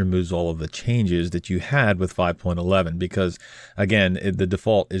removes all of the changes that you had with 5.11. Because, again, the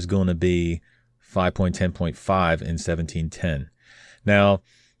default is going to be 5.10.5 in 17.10. Now,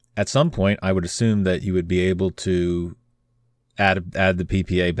 at some point, I would assume that you would be able to add the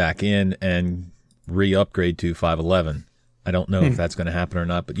PPA back in and re-upgrade to 5.11. I don't know if that's going to happen or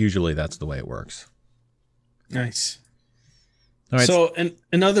not, but usually that's the way it works. Nice. All right. So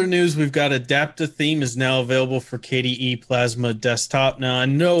in other news, we've got Adapta Theme is now available for KDE Plasma Desktop. Now, I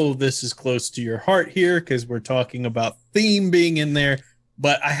know this is close to your heart here because we're talking about theme being in there,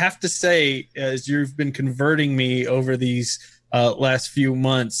 but I have to say, as you've been converting me over these last few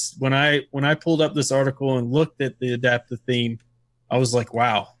months, when I pulled up this article and looked at the Adapta Theme, I was like,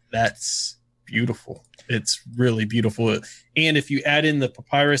 wow, that's beautiful. It's really beautiful. And if you add in the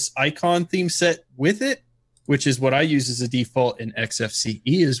Papyrus icon theme set with it, which is what I use as a default in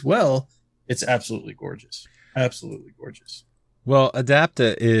XFCE as well, it's absolutely gorgeous. Absolutely gorgeous. Well,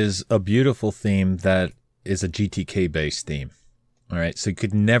 Adapta is a beautiful theme that is a GTK-based theme. All right, so you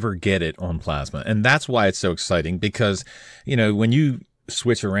could never get it on Plasma. And that's why it's so exciting because, when you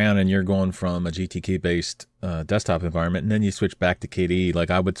switch around and you're going from a GTK-based desktop environment and then you switch back to KDE, like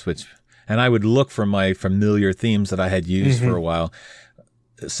I would switch, and I would look for my familiar themes that I had used for a while.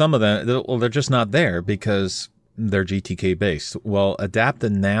 Some of them, they're just not there because they're GTK based. Well, Adapta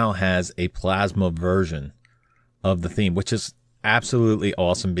now has a Plasma version of the theme, which is absolutely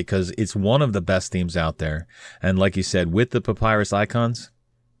awesome because it's one of the best themes out there. And like you said, with the Papyrus icons,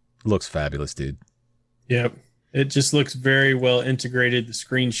 looks fabulous, dude. Yep. It just looks very well integrated. The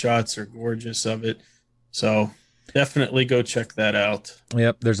screenshots are gorgeous of it. So definitely go check that out.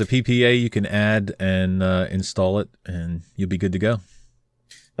 Yep. There's a PPA you can add and install it, and you'll be good to go.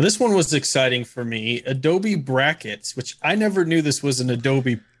 Now, this one was exciting for me. Adobe Brackets, which I never knew this was an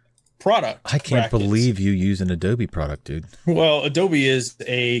Adobe product. I can't believe you use an Adobe product, dude. Well, Adobe is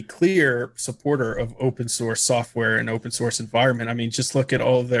a clear supporter of open source software and open source environment. I mean, just look at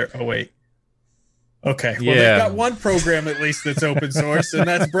all their... Oh, wait. Okay. Well, they've got one program at least that's open source, and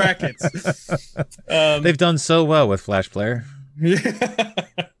that's Brackets. They've done so well with Flash Player. Yeah.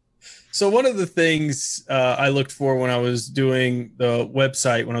 So one of the things I looked for when I was doing the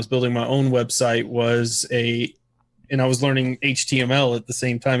website, when I was building my own website, and I was learning HTML at the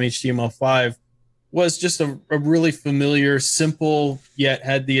same time, HTML5, was just a really familiar, simple, yet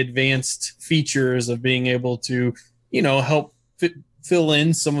had the advanced features of being able to, help fill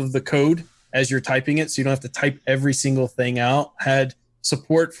in some of the code as you're typing it, so you don't have to type every single thing out. Had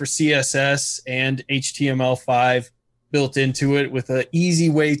support for CSS and HTML5 built into it with an easy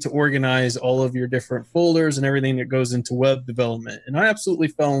way to organize all of your different folders and everything that goes into web development. And I absolutely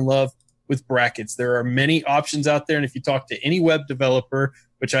fell in love with Brackets. There are many options out there. And if you talk to any web developer,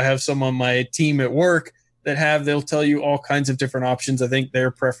 which I have some on my team at work they'll tell you all kinds of different options. I think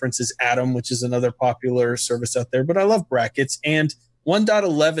their preference is Atom, which is another popular service out there, but I love Brackets. And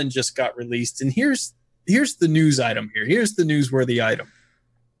 1.11 just got released. And here's the news item here. Here's the newsworthy item.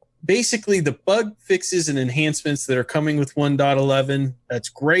 Basically, the bug fixes and enhancements that are coming with 1.11, that's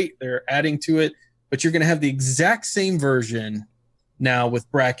great. They're adding to it, but you're going to have the exact same version now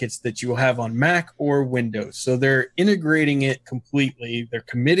with Brackets that you will have on Mac or Windows. So they're integrating it completely. They're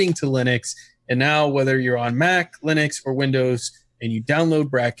committing to Linux. And now whether you're on Mac, Linux, or Windows and you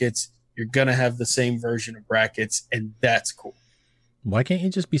download Brackets, you're going to have the same version of Brackets. And that's cool. Why can't you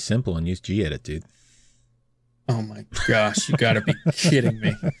just be simple and use gedit, dude? Oh my gosh, you got to be kidding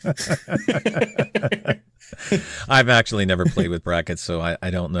me. I've actually never played with Brackets, so I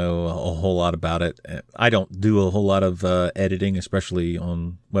don't know a whole lot about it. I don't do a whole lot of editing, especially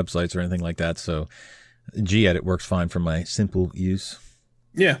on websites or anything like that. So gedit works fine for my simple use.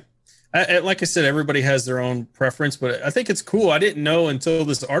 Yeah. Like I said, everybody has their own preference, but I think it's cool. I didn't know until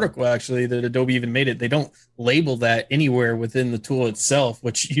this article, actually, that Adobe even made it. They don't label that anywhere within the tool itself,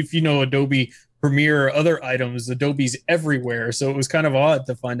 which if you know Adobe Premiere or other items, Adobe's everywhere. So it was kind of odd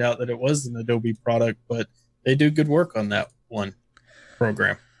to find out that it was an Adobe product, but they do good work on that one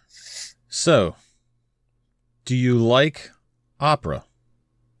program. So, do you like Opera?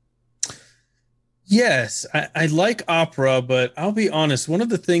 Yes, I like Opera, but I'll be honest, one of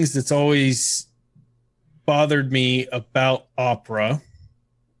the things that's always bothered me about Opera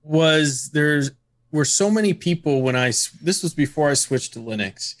was there were so many people this was before I switched to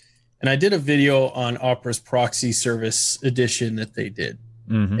Linux, and I did a video on Opera's proxy service edition that they did.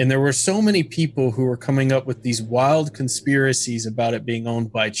 Mm-hmm. And there were so many people who were coming up with these wild conspiracies about it being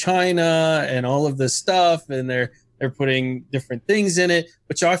owned by China and all of this stuff, and they're putting different things in it.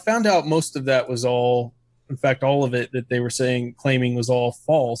 But I found out most of that was all, in fact, all of it that they were claiming was all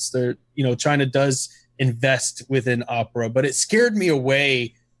false. China does invest within Opera, but it scared me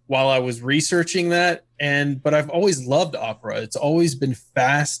away while I was researching that. But I've always loved Opera. It's always been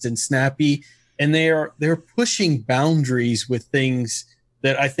fast and snappy, and they're pushing boundaries with things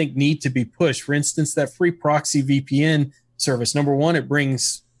that I think need to be pushed. For instance, that free proxy VPN service. Number one, it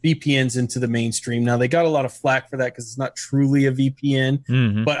brings VPNs into the mainstream. Now, they got a lot of flack for that because it's not truly a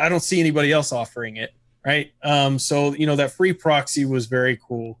VPN, but I don't see anybody else offering it, right? So that free proxy was very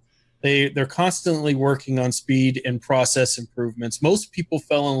cool. They're constantly working on speed and process improvements. Most people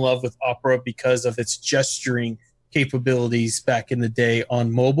fell in love with Opera because of its gesturing capabilities back in the day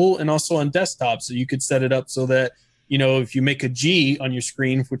on mobile and also on desktop. So you could set it up so that, if you make a G on your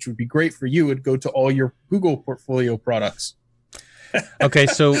screen, which would be great for you, it'd go to all your Google portfolio products. Okay,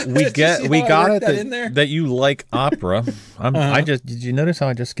 so we got it that you like Opera. Did you notice how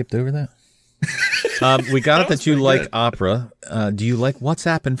I just skipped over that? We got it that you like Opera. Do you like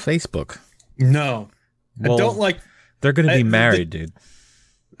WhatsApp and Facebook? No, well, I don't like. They're going to be married, dude.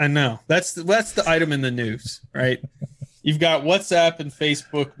 I know. That's the item in the news, right? You've got WhatsApp and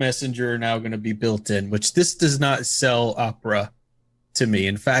Facebook Messenger are now going to be built in, which this does not sell Opera to me.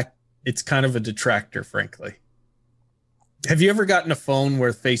 In fact, it's kind of a detractor, frankly. Have you ever gotten a phone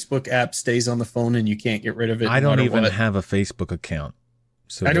where Facebook app stays on the phone and you can't get rid of it? I don't even have a Facebook account.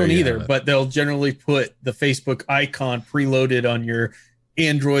 So I there don't you either, have it. but they'll generally put the Facebook icon preloaded on your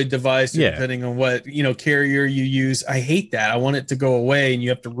Android device, Yeah. depending on what carrier you use. I hate that. I want it to go away, and you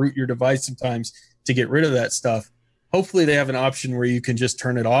have to root your device sometimes to get rid of that stuff. Hopefully, they have an option where you can just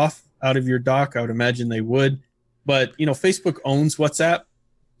turn it off out of your dock. I would imagine they would. But Facebook owns WhatsApp.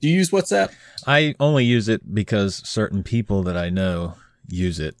 Do you use WhatsApp? I only use it because certain people that I know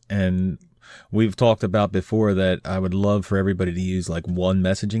use it, and we've talked about before that I would love for everybody to use like one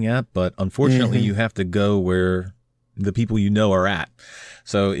messaging app, but unfortunately you have to go where the people you know are at.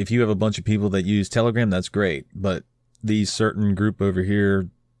 So if you have a bunch of people that use Telegram, that's great. But these certain group over here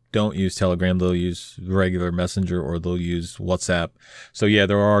don't use Telegram. They'll use regular Messenger or they'll use WhatsApp. So yeah,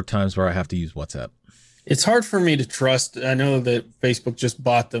 there are times where I have to use WhatsApp. It's hard for me to trust. I know that Facebook just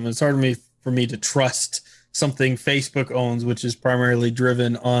bought them. It's hard for me to trust something Facebook owns, which is primarily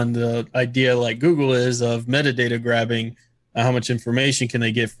driven on the idea like Google is of metadata grabbing. How much information can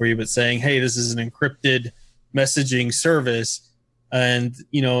they get for you, but saying, hey, this is an encrypted messaging service. And,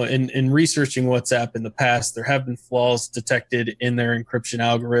 in researching WhatsApp in the past, there have been flaws detected in their encryption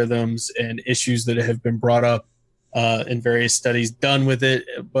algorithms and issues that have been brought up in various studies done with it.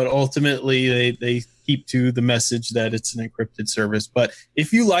 But ultimately, they keep to the message that it's an encrypted service. But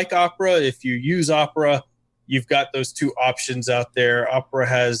if you like Opera, if you use Opera, you've got those two options out there. Opera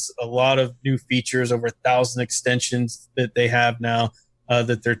has a lot of new features, over 1,000 extensions that they have now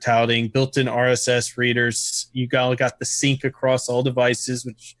that they're touting. Built-in RSS readers. You got the sync across all devices,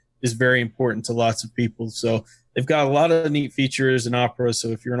 which is very important to lots of people. So they've got a lot of neat features in Opera. So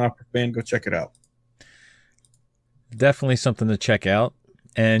if you're an Opera fan, go check it out. Definitely something to check out.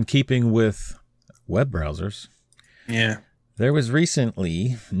 And keeping with web browsers, yeah, there was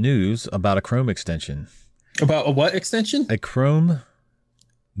recently news about a Chrome extension. About a what extension? A Chrome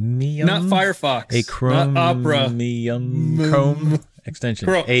Not Firefox. A Chrome not Opera. Chrome extension.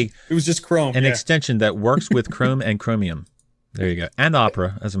 Chrome. It was just Chrome. An extension that works with Chrome and Chromium. There you go. And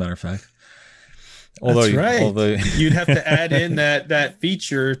Opera, as a matter of fact. That's right. You'd have to add in that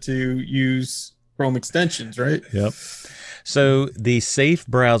feature to use Chrome extensions, right? Yep. So the Safe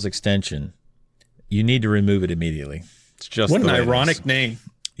Browse extension, you need to remove it immediately. It's just what an ironic name.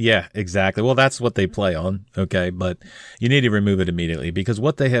 Yeah, exactly. Well, that's what they play on. Okay. But you need to remove it immediately because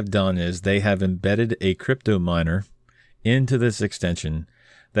what they have done is they have embedded a crypto miner into this extension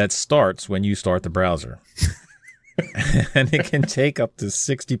that starts when you start the browser. And it can take up to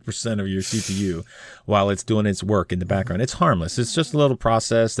 60% of your CPU while it's doing its work in the background. It's harmless. It's just a little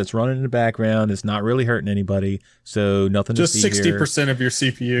process that's running in the background. It's not really hurting anybody. So nothing to see here. Just 60% of your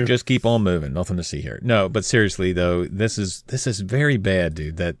CPU. Just keep on moving. Nothing to see here. No, but seriously though, this is very bad,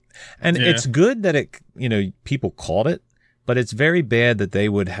 dude. It's good that it, people caught it, but it's very bad that they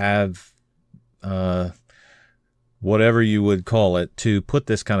would have, whatever you would call it, to put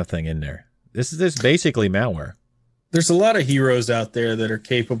this kind of thing in there. This is basically malware. There's a lot of heroes out there that are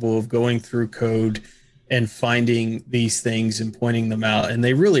capable of going through code and finding these things and pointing them out. And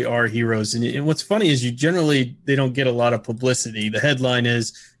they really are heroes. And what's funny is they don't get a lot of publicity. The headline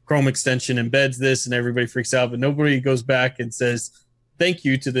is Chrome extension embeds this and everybody freaks out, but nobody goes back and says, thank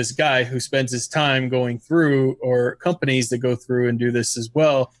you to this guy who spends his time going through, or companies that go through and do this as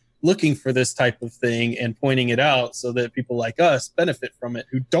well, looking for this type of thing and pointing it out so that people like us benefit from it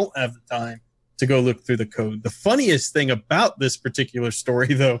who don't have the time to go look through the code. The funniest thing about this particular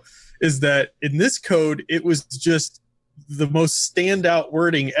story, though, is that in this code, it was just the most standout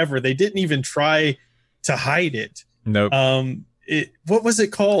wording ever. They didn't even try to hide it. Nope. What was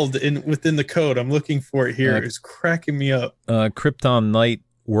it called within the code? I'm looking for it here. It's cracking me up. Krypton Knight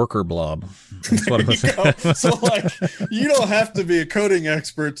Worker Blob. That's what it was. So, you don't have to be a coding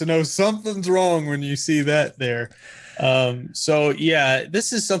expert to know something's wrong when you see that there.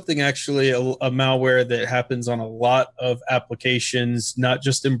 This is something actually a malware that happens on a lot of applications, not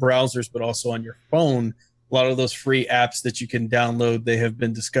just in browsers, but also on your phone. A lot of those free apps that you can download, they have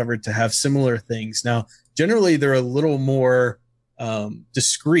been discovered to have similar things. Now, generally, they're a little more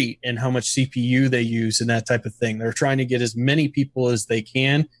discreet in how much CPU they use and that type of thing. They're trying to get as many people as they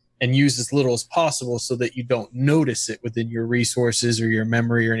can and use as little as possible so that you don't notice it within your resources or your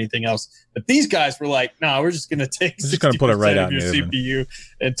memory or anything else. But these guys were like, no, we're just going to take 60% put it right of out your CPU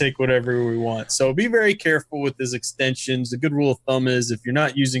and take whatever we want. So be very careful with these extensions. The good rule of thumb is if you're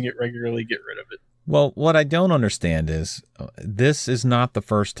not using it regularly, get rid of it. Well, what I don't understand is this is not the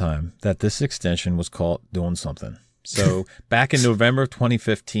first time that this extension was caught doing something. So back in November of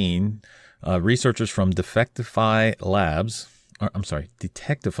 2015, researchers from Detectify Labs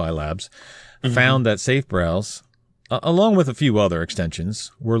found that Safe Browse along with a few other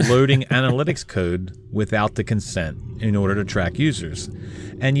extensions, were loading analytics code without the consent in order to track users.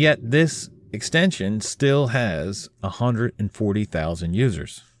 And yet this extension still has 140,000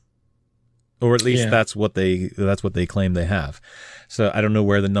 users. Or at least that's what they claim they have. So I don't know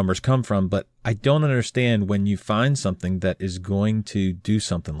where the numbers come from, but I don't understand when you find something that is going to do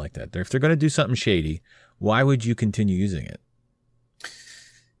something like that. If they're going to do something shady, why would you continue using it?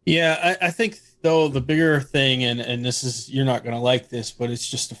 Yeah, I think, though, the bigger thing, and this is, you're not going to like this, but it's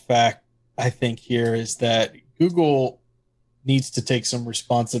just a fact, I think, here is that Google needs to take some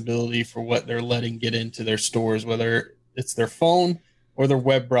responsibility for what they're letting get into their stores, whether it's their phone or their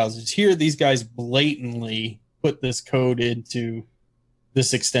web browsers. Here, these guys blatantly put this code into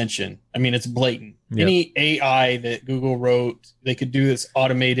this extension. I mean, it's blatant. Yep. Any AI that Google wrote, they could do this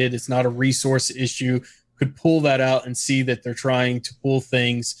automated. It's not a resource issue. Could pull that out and see that they're trying to pull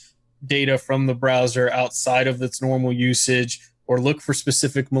data from the browser outside of its normal usage, or look for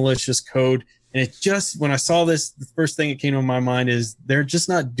specific malicious code. And it just, when I saw this, the first thing that came to my mind is they're just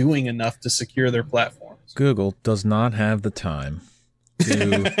not doing enough to secure their platforms. Google does not have the time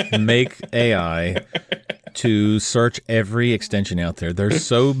to make AI to search every extension out there. They're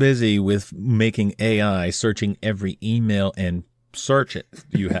so busy with making AI searching every email and search it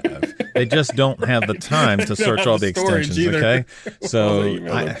you have. They just don't have the time to search all the extensions, okay? So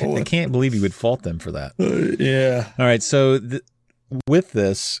I can't believe you would fault them for that. Yeah. All right, so with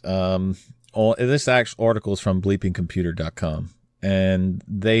this, this actual article is from bleepingcomputer.com, and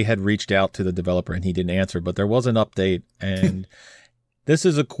they had reached out to the developer, and he didn't answer, but there was an update, and this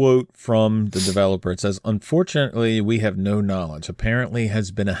is a quote from the developer. It says, "Unfortunately, we have no knowledge. Apparently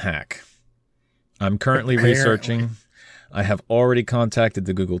has been a hack. I'm currently researching. I have already contacted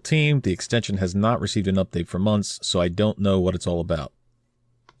the Google team. The extension has not received an update for months, so I don't know what it's all about."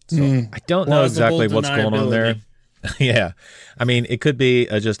 So I don't know exactly what's going on there. Yeah. I mean, it could be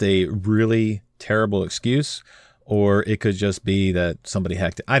just a really terrible excuse, or it could just be that somebody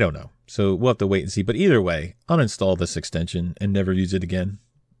hacked it. I don't know. So we'll have to wait and see. But either way, uninstall this extension and never use it again.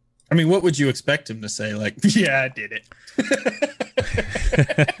 I mean, what would you expect him to say? Like, yeah, I did it.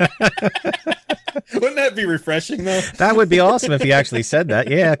 Wouldn't that be refreshing, though? That would be awesome if he actually said that.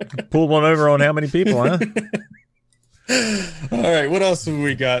 Yeah, pull one over on how many people, huh? All right, what else have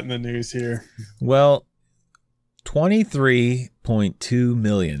we got in the news here? Well, 23.2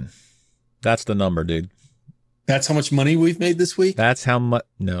 million. That's the number, dude. That's how much money we've made this week? That's how much.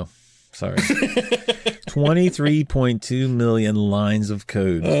 No, sorry. 23.2 million lines of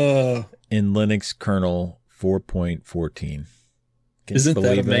code in Linux kernel 4.14. Isn't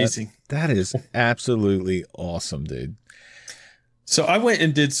that amazing? That is absolutely awesome, dude. So I went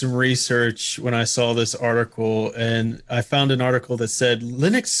and did some research when I saw this article, and I found an article that said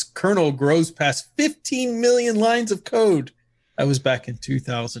Linux kernel grows past 15 million lines of code. That was back in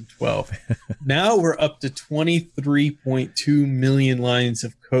 2012. Now we're up to 23.2 million lines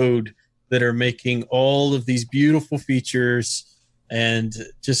of code that are making all of these beautiful features and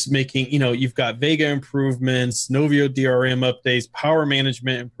just making, you've got Vega improvements, Novio DRM updates, power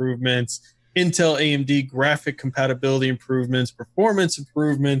management improvements, Intel AMD graphic compatibility improvements, performance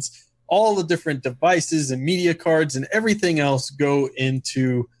improvements, all the different devices and media cards and everything else go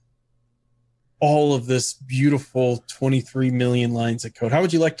into all of this beautiful 23 million lines of code. How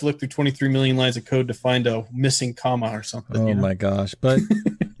would you like to look through 23 million lines of code to find a missing comma or something? Oh my gosh. But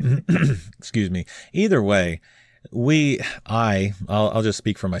excuse me. Either way, I'll just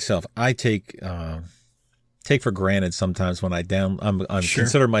speak for myself. I take for granted sometimes when I'm Sure.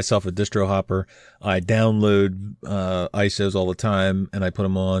 consider myself a distro hopper. I download ISOs all the time and I put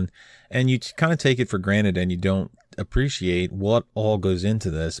them on, and you kind of take it for granted and you don't appreciate what all goes into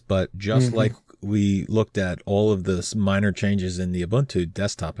this. But just like we looked at all of the minor changes in the Ubuntu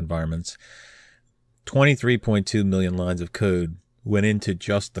desktop environments, 23.2 million lines of code went into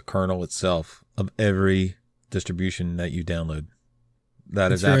just the kernel itself of every distribution that you download.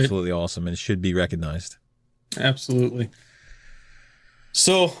 That is absolutely awesome and should be recognized. Absolutely.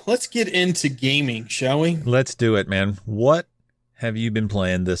 So let's get into gaming, shall we? Let's do it, man. What have you been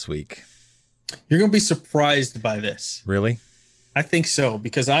playing this week? You're going to be surprised by this. Really? I think so,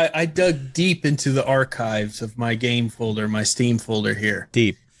 because I dug deep into the archives of my game folder, my Steam folder here.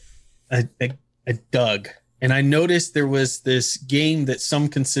 Deep. I dug. And I noticed there was this game that some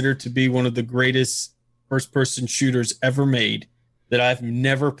consider to be one of the greatest first-person shooters ever made that I've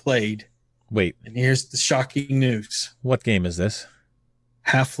never played. Wait. And here's the shocking news. What game is this?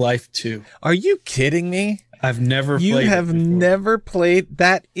 Half-Life 2. Are you kidding me? I've never played it. You have never played?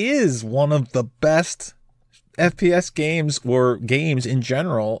 That is one of the best FPS games or games in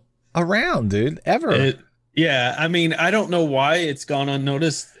general around, dude, ever. Yeah, I mean, I don't know why it's gone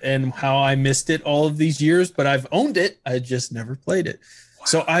unnoticed and how I missed it all of these years, but I've owned it. I just never played it. Wow.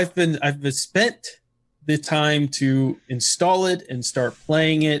 So I've spent the time to install it and start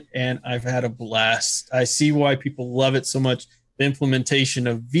playing it, and I've had a blast. I see why people love it so much. The implementation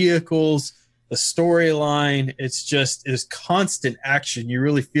of vehicles, the storyline, it's constant action. You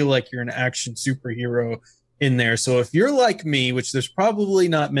really feel like you're an action superhero in there. So if you're like me, which there's probably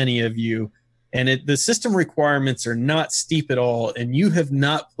not many of you, and the system requirements are not steep at all, and you have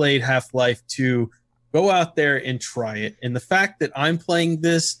not played Half-Life 2, go out there and try it. And the fact that I'm playing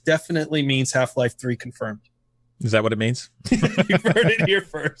this definitely means Half-Life 3 confirmed. Is that what it means? You've heard it here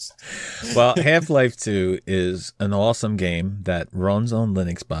first. Well, Half-Life 2 is an awesome game that runs on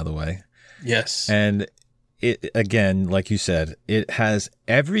Linux, by the way. Yes. And it, again, like you said, it has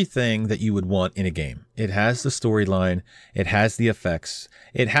everything that you would want in a game. It has the storyline. It has the effects.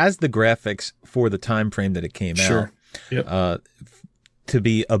 It has the graphics for the time frame that it came out. Yep. To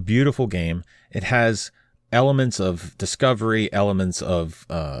be a beautiful game. It has elements of discovery, elements of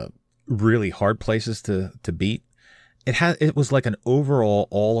really hard places to beat. It was like an overall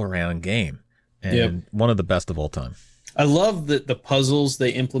all-around game, and one of the best of all time. I love that the puzzles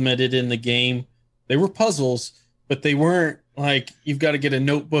they implemented in the game. They were puzzles, but they weren't like you've got to get a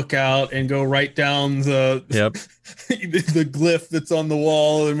notebook out and go write down the the glyph that's on the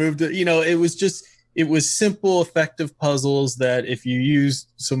wall and move to, it was simple, effective puzzles that if you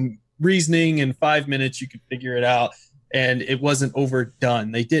used some reasoning in 5 minutes, you could figure it out. And it wasn't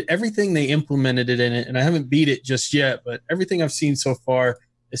overdone. They did everything, they implemented it in it. And I haven't beat it just yet, but everything I've seen so far,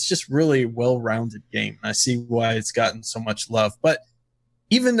 it's just really a well-rounded game. I see why it's gotten so much love. But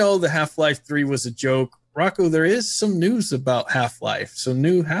even though the Half-Life 3 was a joke, Rocco, there is some news about Half-Life. So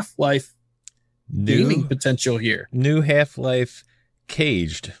new Half-Life gaming potential here. New Half-Life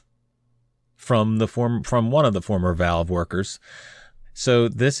caged from one of the former Valve workers. So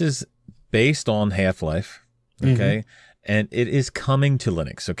this is based on Half-Life. Okay. And it is coming to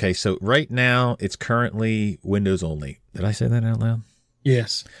Linux. Okay. So right now it's currently Windows only. Did I say that out loud?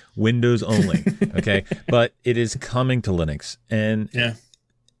 Yes. Windows only. Okay. But it is coming to Linux, and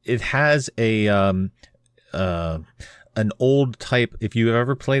it has an old type. If you've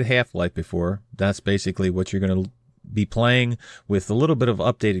ever played Half-Life before, that's basically what you're going to be playing, with a little bit of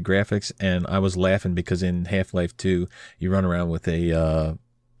updated graphics. And I was laughing because in Half-Life 2, you run around with a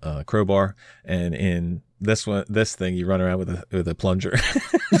crowbar, and in this thing you run around with a plunger.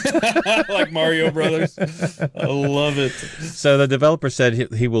 Like Mario Brothers. I love it. So the developer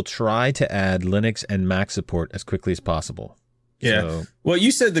said he will try to add Linux and Mac support as quickly as possible. Yeah. So, well,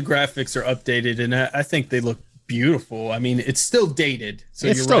 you said the graphics are updated, and I think they look beautiful. I mean, it's still dated. So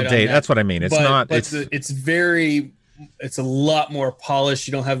it's still dated. That's what I mean. It's not. But it's a lot more polished.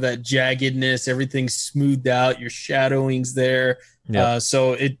 You don't have that jaggedness. Everything's smoothed out. Your shadowing's there. Yep.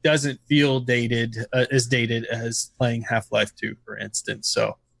 So it doesn't feel dated as playing Half-Life 2, for instance.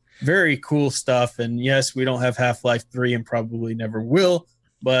 So very cool stuff. And yes, we don't have Half-Life 3 and probably never will,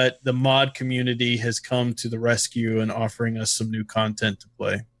 but the mod community has come to the rescue and offering us some new content to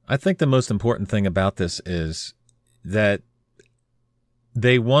play. I think the most important thing about this is that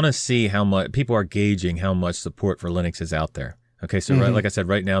they want to see how much people are gauging how much support for Linux is out there. Okay, so right, like I said,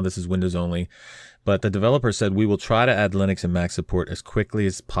 right now this is Windows only, but the developer said we will try to add Linux and Mac support as quickly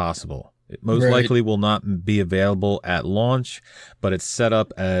as possible. It most likely will not be available at launch, but it's set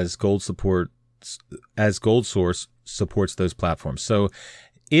up as Gold Source supports those platforms. So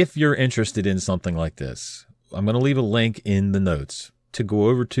if you're interested in something like this, I'm going to leave a link in the notes to go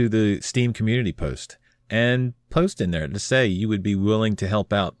over to the Steam community post and post in there to say you would be willing to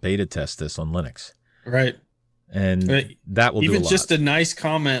help out beta test this on Linux. Right. And that will do a lot. Even just a nice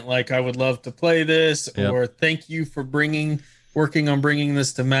comment like, I would love to play this, or thank you for working on bringing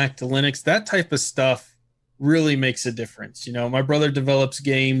this to Mac to Linux. That type of stuff really makes a difference. You know, my brother develops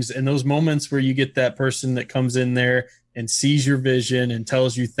games, and those moments where you get that person that comes in there and sees your vision and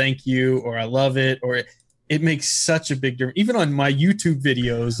tells you thank you, or I love it, or it makes such a big difference. Even on my YouTube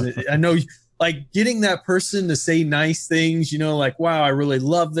videos, I know, like, getting that person to say nice things, you know, like, wow, I really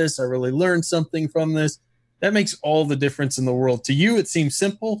love this. I really learned something from this. That makes all the difference in the world. To you, it seems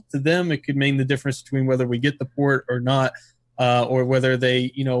simple. To them, it could mean the difference between whether we get the port or not, or whether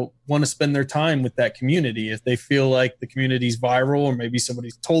they, want to spend their time with that community. If they feel like the community's viral, or maybe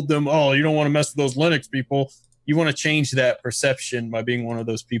somebody's told them, oh, you don't want to mess with those Linux people. You want to change that perception by being one of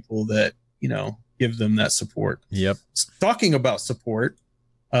those people that, give them that support. Yep. Talking about support,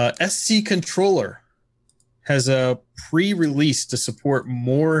 SC Controller has a pre-release to support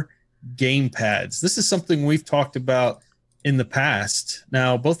more game pads. This is something we've talked about in the past.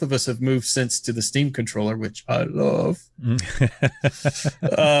 Now, both of us have moved since to the Steam controller, which I love.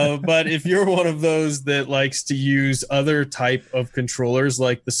 But if you're one of those that likes to use other type of controllers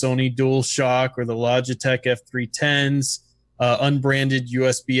like the Sony DualShock or the Logitech F310s, unbranded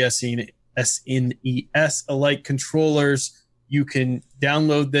USB SNES alike controllers, you can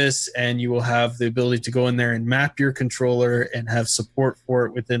download this and you will have the ability to go in there and map your controller and have support for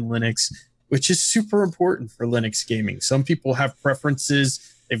it within Linux, which is super important for Linux gaming. Some people have preferences.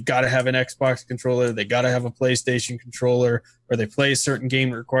 They've got to have an Xbox controller. They got to have a PlayStation controller, or they play a certain game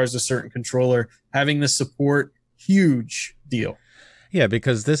that requires a certain controller. Having the support, huge deal. Yeah,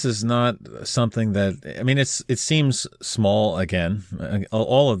 because this is not something that, I mean, it seems small again.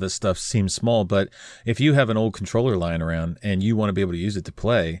 All of this stuff seems small, but if you have an old controller lying around and you want to be able to use it to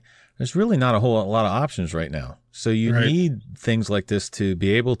play, there's really not a whole lot of options right now. So you need things like this to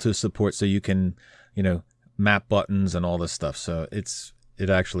be able to support, so you can, map buttons and all this stuff. So it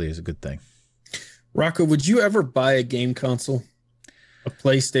actually is a good thing. Rocco, would you ever buy a game console? A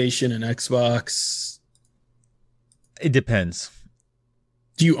PlayStation, an Xbox? It depends.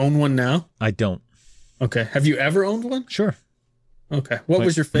 Do you own one now? I don't. Okay. Have you ever owned one? Sure. Okay. What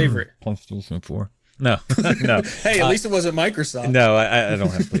was your favorite? PlayStation 4. No, no. Hey, at least it wasn't Microsoft. No, I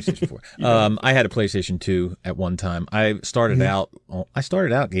don't have PlayStation 4. I had a PlayStation 2 at one time. I started out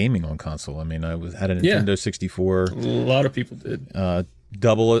gaming on console. I mean, had a Nintendo 64. A lot of people did. I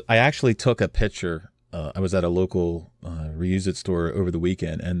actually took a picture. I was at a local Reuse It store over the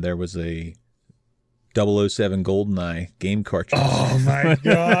weekend, and there was a 007 GoldenEye game cartridge. Oh my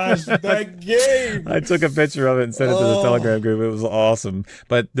gosh, that game! I took a picture of it and sent it to the Telegram group. It was awesome.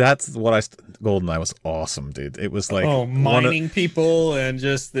 But that's what GoldenEye was awesome, dude. It was like mining people and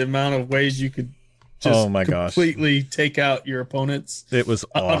just the amount of ways you could just completely take out your opponents. It was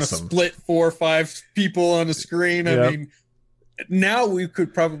awesome. On a split 4 or 5 people on the screen. I mean, now we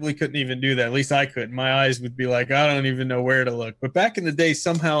couldn't even do that. At least I couldn't. My eyes would be like, I don't even know where to look. But back in the day,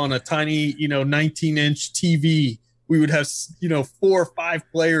 somehow on a tiny, 19-inch TV, we would have, 4 or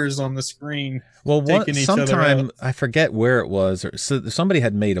 5 players on the screen. Well, sometime I forget where it was. So somebody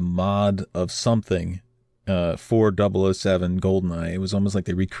had made a mod of something for 007 GoldenEye. It was almost like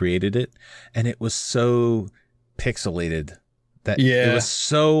they recreated it, and it was so pixelated that it was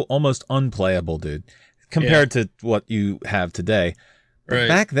so almost unplayable, dude. Compared to what you have today. But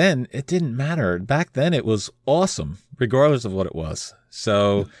back then, it didn't matter. Back then, it was awesome, regardless of what it was.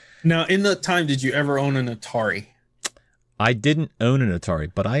 So now, in that time, did you ever own an Atari? I didn't own an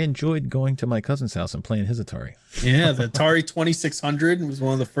Atari, but I enjoyed going to my cousin's house and playing his Atari. Yeah, the Atari 2600 was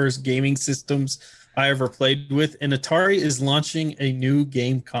one of the first gaming systems I ever played with. And Atari is launching a new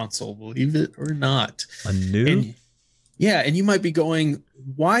game console, believe it or not. A new? And you might be going,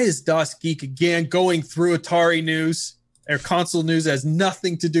 why is DOS Geek again going through Atari news? Or console news has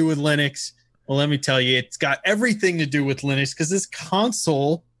nothing to do with Linux. Well, let me tell you, it's got everything to do with Linux, because this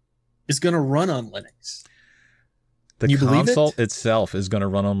console is going to run on Linux. The console itself is going to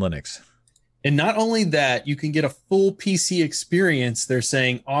run on Linux. And not only that, you can get a full PC experience, they're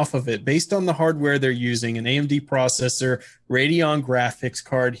saying, off of it, based on the hardware they're using, an AMD processor, Radeon graphics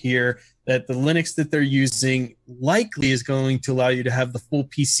card here, that the Linux that they're using likely is going to allow you to have the full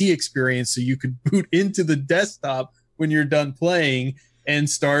PC experience, so you could boot into the desktop when you're done playing and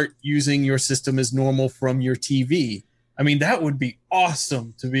start using your system as normal from your TV. I mean, that would be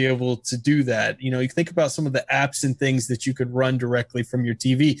awesome to be able to do that. You think about some of the apps and things that you could run directly from your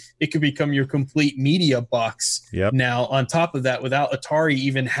TV. It could become your complete media box now on top of that, without Atari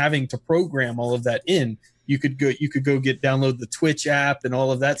even having to program all of that in. You could download the Twitch app and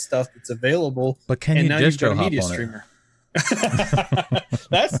all of that stuff that's available. But can you distro hop on streamer.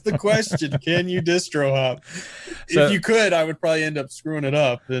 That's the question. Can you distro hop? So, if you could, I would probably end up screwing it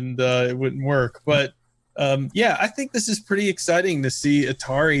up and it wouldn't work. But I think this is pretty exciting to see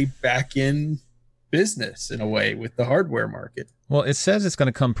Atari back in business in a way with the hardware market. Well, it says it's going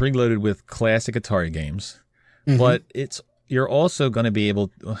to come preloaded with classic Atari games, but you're also going to be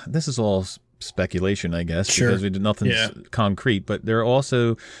able. This is all speculation, I guess, because we did nothing's concrete. But they're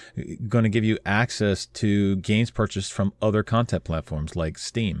also going to give you access to games purchased from other content platforms like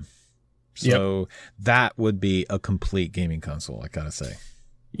Steam. So that would be a complete gaming console, I gotta say.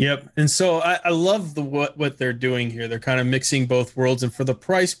 Yep. And so I love what they're doing here. They're kind of mixing both worlds. And for the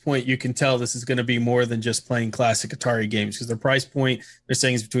price point, you can tell this is going to be more than just playing classic Atari games, because the price point they're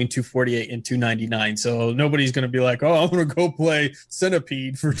saying is between $248 and $299. So nobody's going to be like, oh, I'm going to go play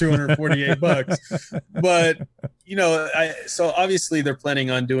Centipede for $248. But, so obviously they're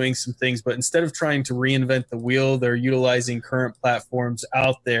planning on doing some things, but instead of trying to reinvent the wheel, they're utilizing current platforms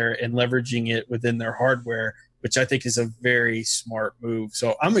out there and leveraging it within their hardware. which I think is a very smart move.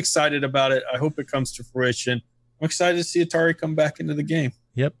 So I'm excited about it. I hope it comes to fruition. I'm excited to see Atari come back into the game.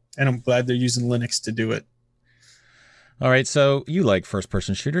 Yep. And I'm glad they're using Linux to do it. All right, so you like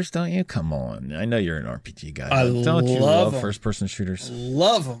first-person shooters, don't you? Come on. I know you're an RPG guy. Don't you love love first-person shooters?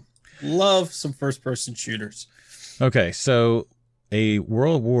 Love them. Love some first-person shooters. Okay, so a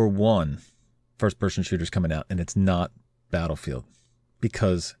World War I first-person shooter's coming out, and it's not Battlefield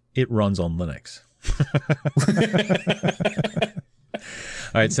because it runs on Linux.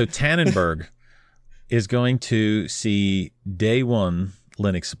 All right, so Tannenberg is going to see day one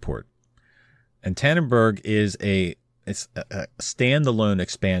Linux support. And Tannenberg is it's a standalone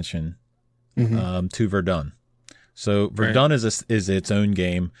expansion to Verdun. So Verdun is its own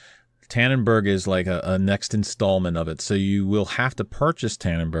game. Tannenberg is like a next installment of it. So you will have to purchase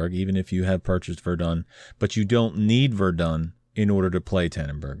Tannenberg, even if you have purchased Verdun, but you don't need Verdun in order to play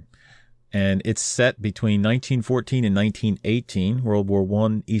Tannenberg. And it's set between 1914 and 1918, World War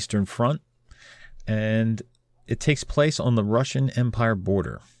I Eastern Front. And it takes place on the Russian Empire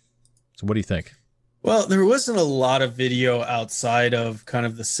border. So what do you think? Well, there wasn't a lot of video outside of kind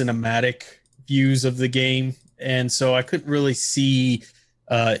of the cinematic views of the game. And so I couldn't really see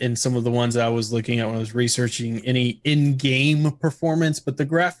in some of the ones I was looking at when I was researching any in-game performance. But the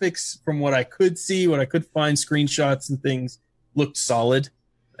graphics, from what I could see, what I could find, screenshots and things, looked solid.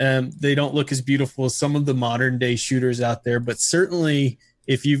 They don't look as beautiful as some of the modern day shooters out there, but certainly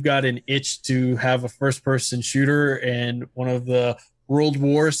if you've got an itch to have a first person shooter and one of the World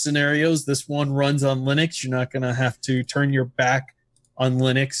War scenarios, this one runs on Linux. You're not going to have to turn your back on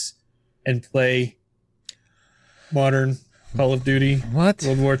Linux and play modern Call of Duty. What?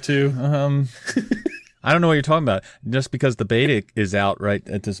 World War II. I don't know what you're talking about. Just because the beta is out right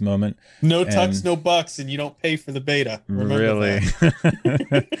at this moment. No tucks, no bucks, and you don't pay for the beta. Remember really?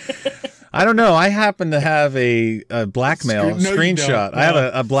 I don't know. I happen to have a blackmail screenshot. I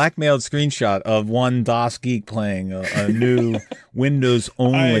have a blackmailed screenshot of one DOS geek playing a new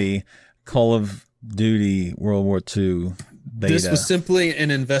Windows-only Call of Duty World War II beta. This was simply an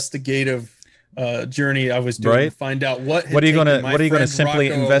investigative journey I was doing to find out what are you gonna simply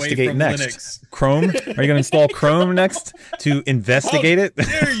Rocco investigate next? Linux. Chrome? Are you gonna install Chrome next to investigate it?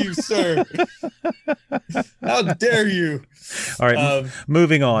 How dare you, sir? How dare you? All right,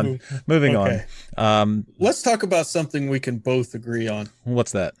 moving on. Let's talk about something we can both agree on.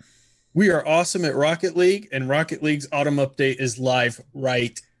 What's that? We are awesome at Rocket League, and Rocket League's Autumn Update is live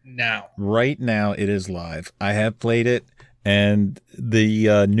right now. Right now, it is live. I have played it. And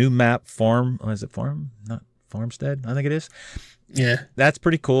the new map is it Farm? Not Farmstead, I think it is. Yeah. That's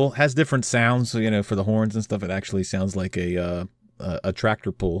pretty cool. Has different sounds, for the horns and stuff. It actually sounds like a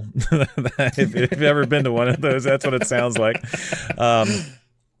tractor pull. if you've ever been to one of those, that's what it sounds like.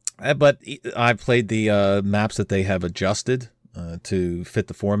 But I played the maps that they have adjusted to fit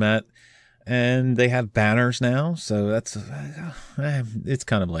the format. And they have banners now. So that's it's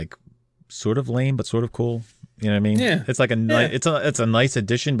kind of like sort of lame, but sort of cool. You know what I mean? Yeah. It's like it's a nice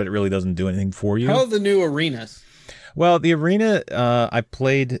addition, but it really doesn't do anything for you. How are the new arenas? Well, the arena, I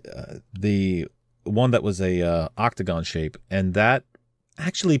played the one that was a octagon shape, and that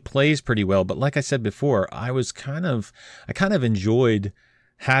actually plays pretty well. But like I said before, I kind of enjoyed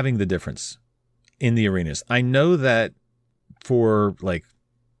having the difference in the arenas. I know that for like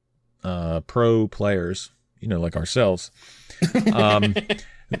pro players, like ourselves,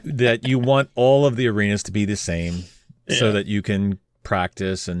 that you want all of the arenas to be the same so that you can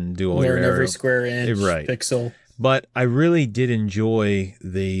practice and do all your every square inch, pixel. But I really did enjoy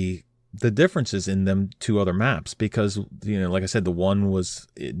the differences in them to other maps because, like I said, the one was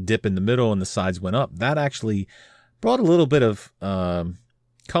dip in the middle and the sides went up. That actually brought a little bit of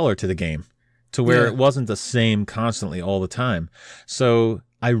color to the game to where it wasn't the same constantly all the time. So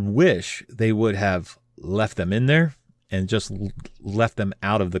I wish they would have left them in there and just left them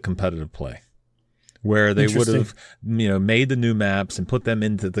out of the competitive play, where they would have, made the new maps and put them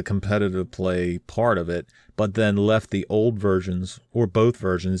into the competitive play part of it, but then left the old versions or both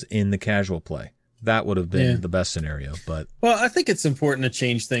versions in the casual play. That would have been the best scenario. But I think it's important to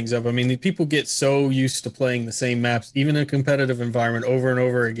change things up. I mean, people get so used to playing the same maps, even in a competitive environment, over and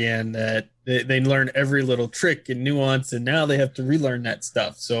over again, that they learn every little trick and nuance, and now they have to relearn that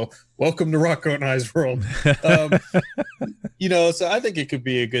stuff. So welcome to Rocco and I's world. So I think it could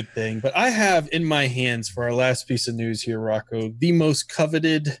be a good thing. But I have in my hands for our last piece of news here, Rocco, the most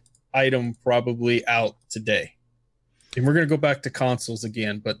coveted item probably out today. And we're going to go back to consoles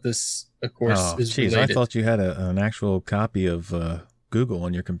again, but this, of course, is related. I thought you had an actual copy of Google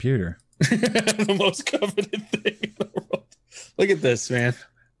on your computer. The most coveted thing in the world. Look at this, man.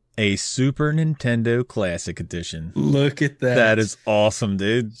 a Super Nintendo Classic Edition. Look at that. That is awesome,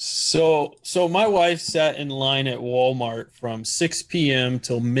 dude. So my wife sat in line at Walmart from 6 p.m.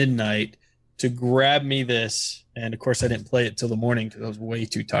 till midnight to grab me this. And of course, I didn't play it till the morning because I was way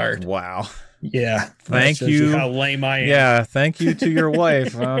too tired. Wow. Yeah. Thank you. How lame I am. Yeah, thank you to your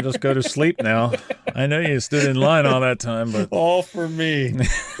wife. I'll just go to sleep now. I know you stood in line all that time, but all for me.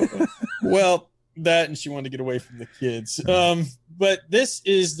 Well, that and she wanted to get away from the kids. But this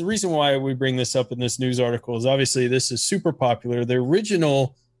is the reason why we bring this up in this news article is obviously this is super popular. The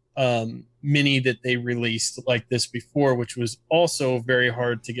original mini that they released like this before, which was also very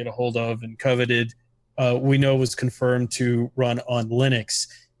hard to get a hold of and coveted, we know was confirmed to run on Linux.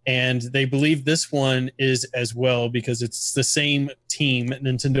 And they believe this one is as well because it's the same team,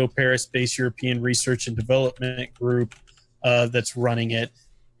 Nintendo Paris-based European Research and Development Group, that's running it.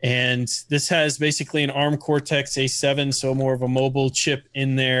 And this has basically an ARM Cortex A7, so more of a mobile chip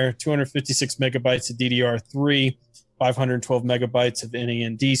in there, 256 megabytes of DDR3, 512 megabytes of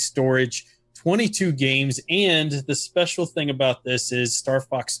NAND storage, 22 games. And the special thing about this is Star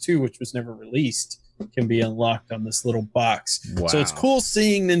Fox 2, which was never released, can be unlocked on this little box. Wow. So it's cool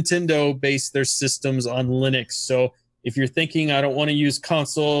seeing Nintendo base their systems on Linux. So if you're thinking, I don't want to use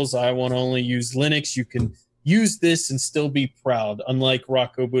consoles, I want to only use Linux, you can use this and still be proud, unlike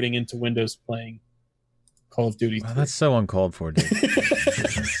Rocco booting into Windows playing Call of Duty 3. Wow, that's so uncalled for, dude.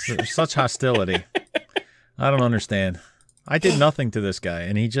 Such hostility. I don't understand. I did nothing to this guy,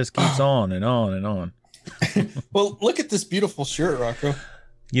 and he just keeps on and on and on. Well, look at this beautiful shirt, Rocco.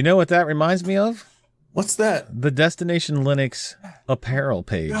 You know what that reminds me of? What's that? The Destination Linux apparel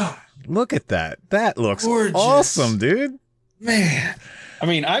page. Look at that. That looks gorgeous. Awesome, dude. Man. I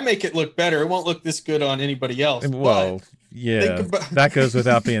mean, I make it look better. It won't look this good on anybody else. Whoa. Yeah. That goes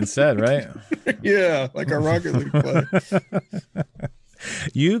without being said, right? Yeah, like our Rocket League play.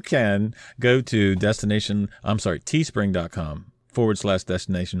 You can go to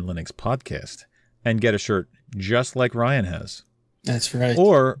teespring.com/Destination Linux podcast and get a shirt just like Ryan has. That's right.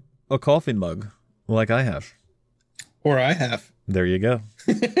 Or a coffee mug like I have. Or I have. There you go.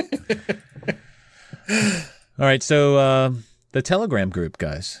 All right. So the Telegram group,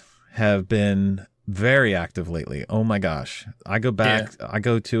 guys, have been very active lately. Oh my gosh. I go back, I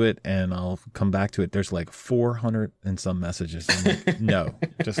go to it and I'll come back to it. There's like 400 and some messages. I'm like, no,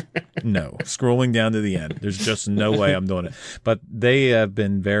 just no. Scrolling down to the end. There's just no way I'm doing it. But they have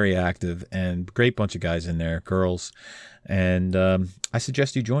been very active and great bunch of guys in there, girls. And I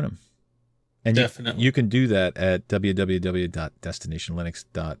suggest you join them. And definitely. You can do that at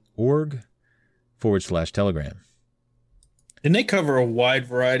www.destinationlinux.org/Telegram. And they cover a wide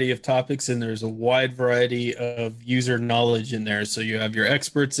variety of topics, and there's a wide variety of user knowledge in there. So you have your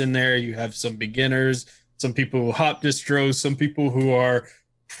experts in there, you have some beginners, some people who hop distros, some people who are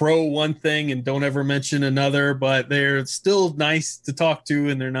pro one thing and don't ever mention another, but they're still nice to talk to,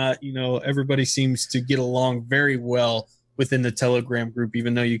 and they're not, everybody seems to get along very well within the Telegram group,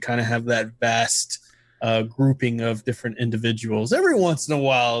 even though you kind of have that vast grouping of different individuals. Every once in a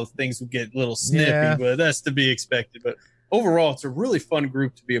while, things will get a little snippy, but that's to be expected. But overall, it's a really fun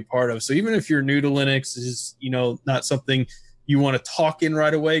group to be a part of. So even if you're new to Linux, is not something you want to talk in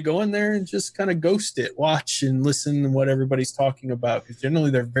right away, go in there and just kind of ghost it, watch and listen to what everybody's talking about, because generally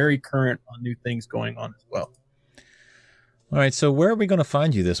they're very current on new things going on as well. All right, so where are we going to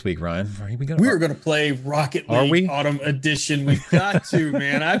find you this week, Ryan? We are going to play Rocket League Autumn Edition. We've got to,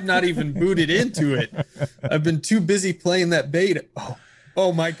 man. I've not even booted into it. I've been too busy playing that beta.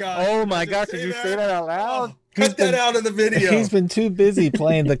 Oh my God. Oh my gosh, did you say that out loud? Oh, cut that out of the video. He's been too busy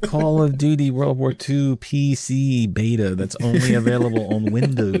playing the Call of Duty World War II PC beta that's only available on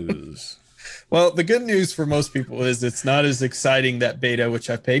Windows. Well, the good news for most people is it's not as exciting, that beta, which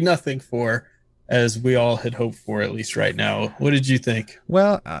I paid nothing for, as we all had hoped for, at least right now. What did you think?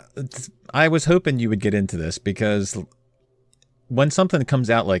 Well, I was hoping you would get into this, because when something comes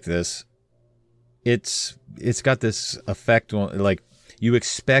out like this, it's got this effect on, like, you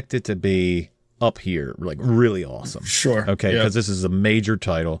expect it to be up here, like really awesome. Sure. Okay, because this is a major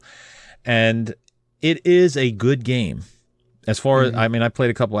title, and it is a good game. As far as, I mean, I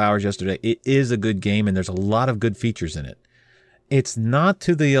played a couple hours yesterday. It is a good game, and there's a lot of good features in it. It's not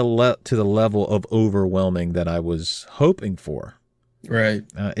to the level of overwhelming that I was hoping for. Right.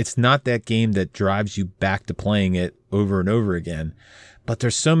 It's not that game that drives you back to playing it over and over again. But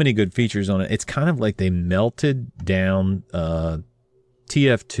there's so many good features on it. It's kind of like they melted down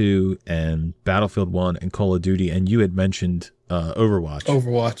TF2 and Battlefield 1 and Call of Duty, and you had mentioned Overwatch.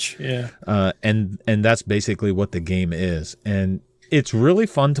 Overwatch, yeah. And that's basically what the game is. And it's really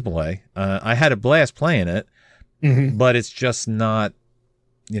fun to play. I had a blast playing it. Mm-hmm. But it's just not,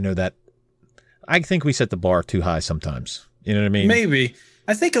 that I think we set the bar too high sometimes. You know what I mean? Maybe.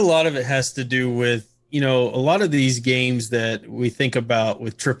 I think a lot of it has to do with, a lot of these games that we think about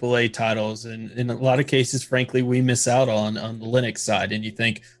with AAA titles, and in a lot of cases, frankly, we miss out on the Linux side. And you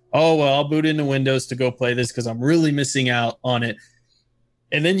think, oh, well, I'll boot into Windows to go play this because I'm really missing out on it.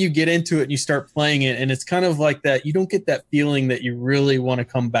 And then you get into it and you start playing it, and it's kind of like that. You don't get that feeling that you really want to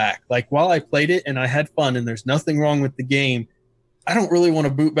come back. Like, while I played it and I had fun and there's nothing wrong with the game, I don't really want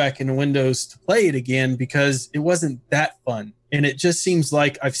to boot back into Windows to play it again because it wasn't that fun. And it just seems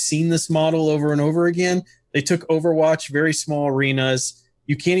like I've seen this model over and over again. They took Overwatch, very small arenas.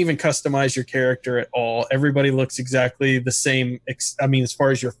 You can't even customize your character at all. Everybody looks exactly the same. I mean, as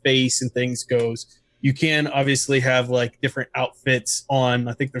far as your face and things goes, you can obviously have like different outfits on.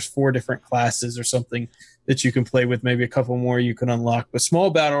 I think there's 4 different classes or something that you can play with, maybe a couple more you can unlock. But small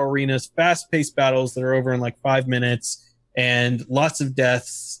battle arenas, fast-paced battles that are over in like 5 minutes, and lots of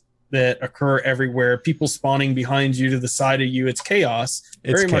deaths that occur everywhere. People spawning behind you, to the side of you. It's chaos.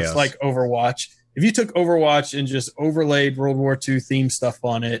 Very much like Overwatch. If you took Overwatch and just overlaid World War II theme stuff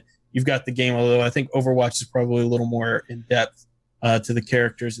on it, you've got the game. Although I think Overwatch is probably a little more in depth to the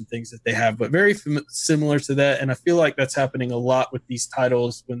characters and things that they have, but very similar to that. And I feel like that's happening a lot with these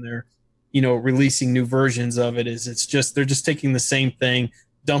titles when they're, releasing new versions of it. They're just taking the same thing,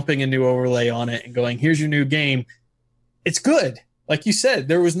 dumping a new overlay on it, and going, here's your new game. It's good. Like you said,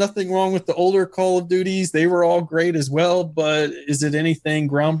 there was nothing wrong with the older Call of Duties. They were all great as well, but is it anything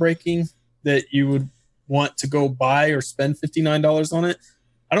groundbreaking that you would want to go buy or spend $59 on it?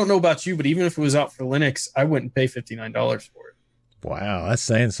 I don't know about you, but even if it was out for Linux, I wouldn't pay $59 for it. Wow, that's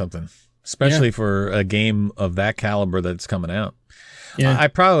saying something, especially for a game of that caliber that's coming out. Yeah. I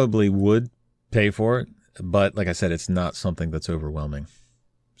probably would pay for it, but like I said, it's not something that's overwhelming.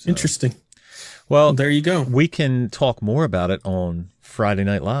 So. Interesting. Well, there you go. We can talk more about it on Friday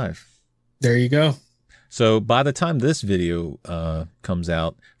Night Live. There you go. So by the time this video comes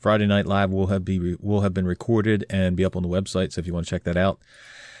out, Friday Night Live will have been recorded and be up on the website. So if you want to check that out,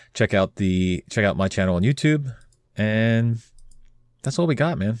 check out my channel on YouTube. And that's all we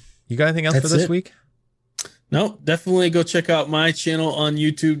got, man. You got anything else for this week? No, definitely go check out my channel on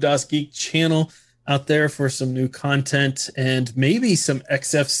YouTube, Das Geek channel, out there for some new content and maybe some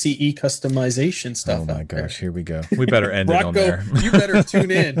XFCE customization stuff. Oh my gosh, here we go. We better end it on there. You better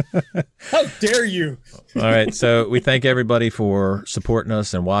tune in. How dare you? All right, so we thank everybody for supporting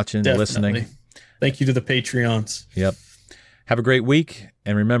us and watching, listening. Thank you to the Patreons. Yep. Have a great week,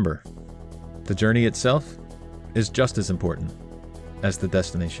 and remember, the journey itself is just as important as the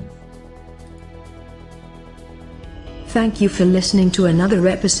destination. Thank you for listening to another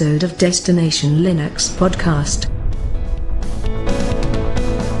episode of Destination Linux Podcast.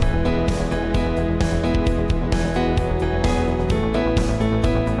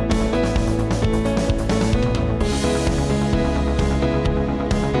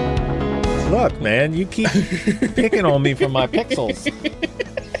 Look, man, you keep picking on me for my pixels.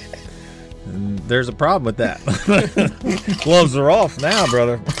 And there's a problem with that. Gloves are off now,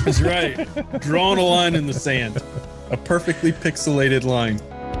 brother. That's right. Drawing a line in the sand. A perfectly pixelated line.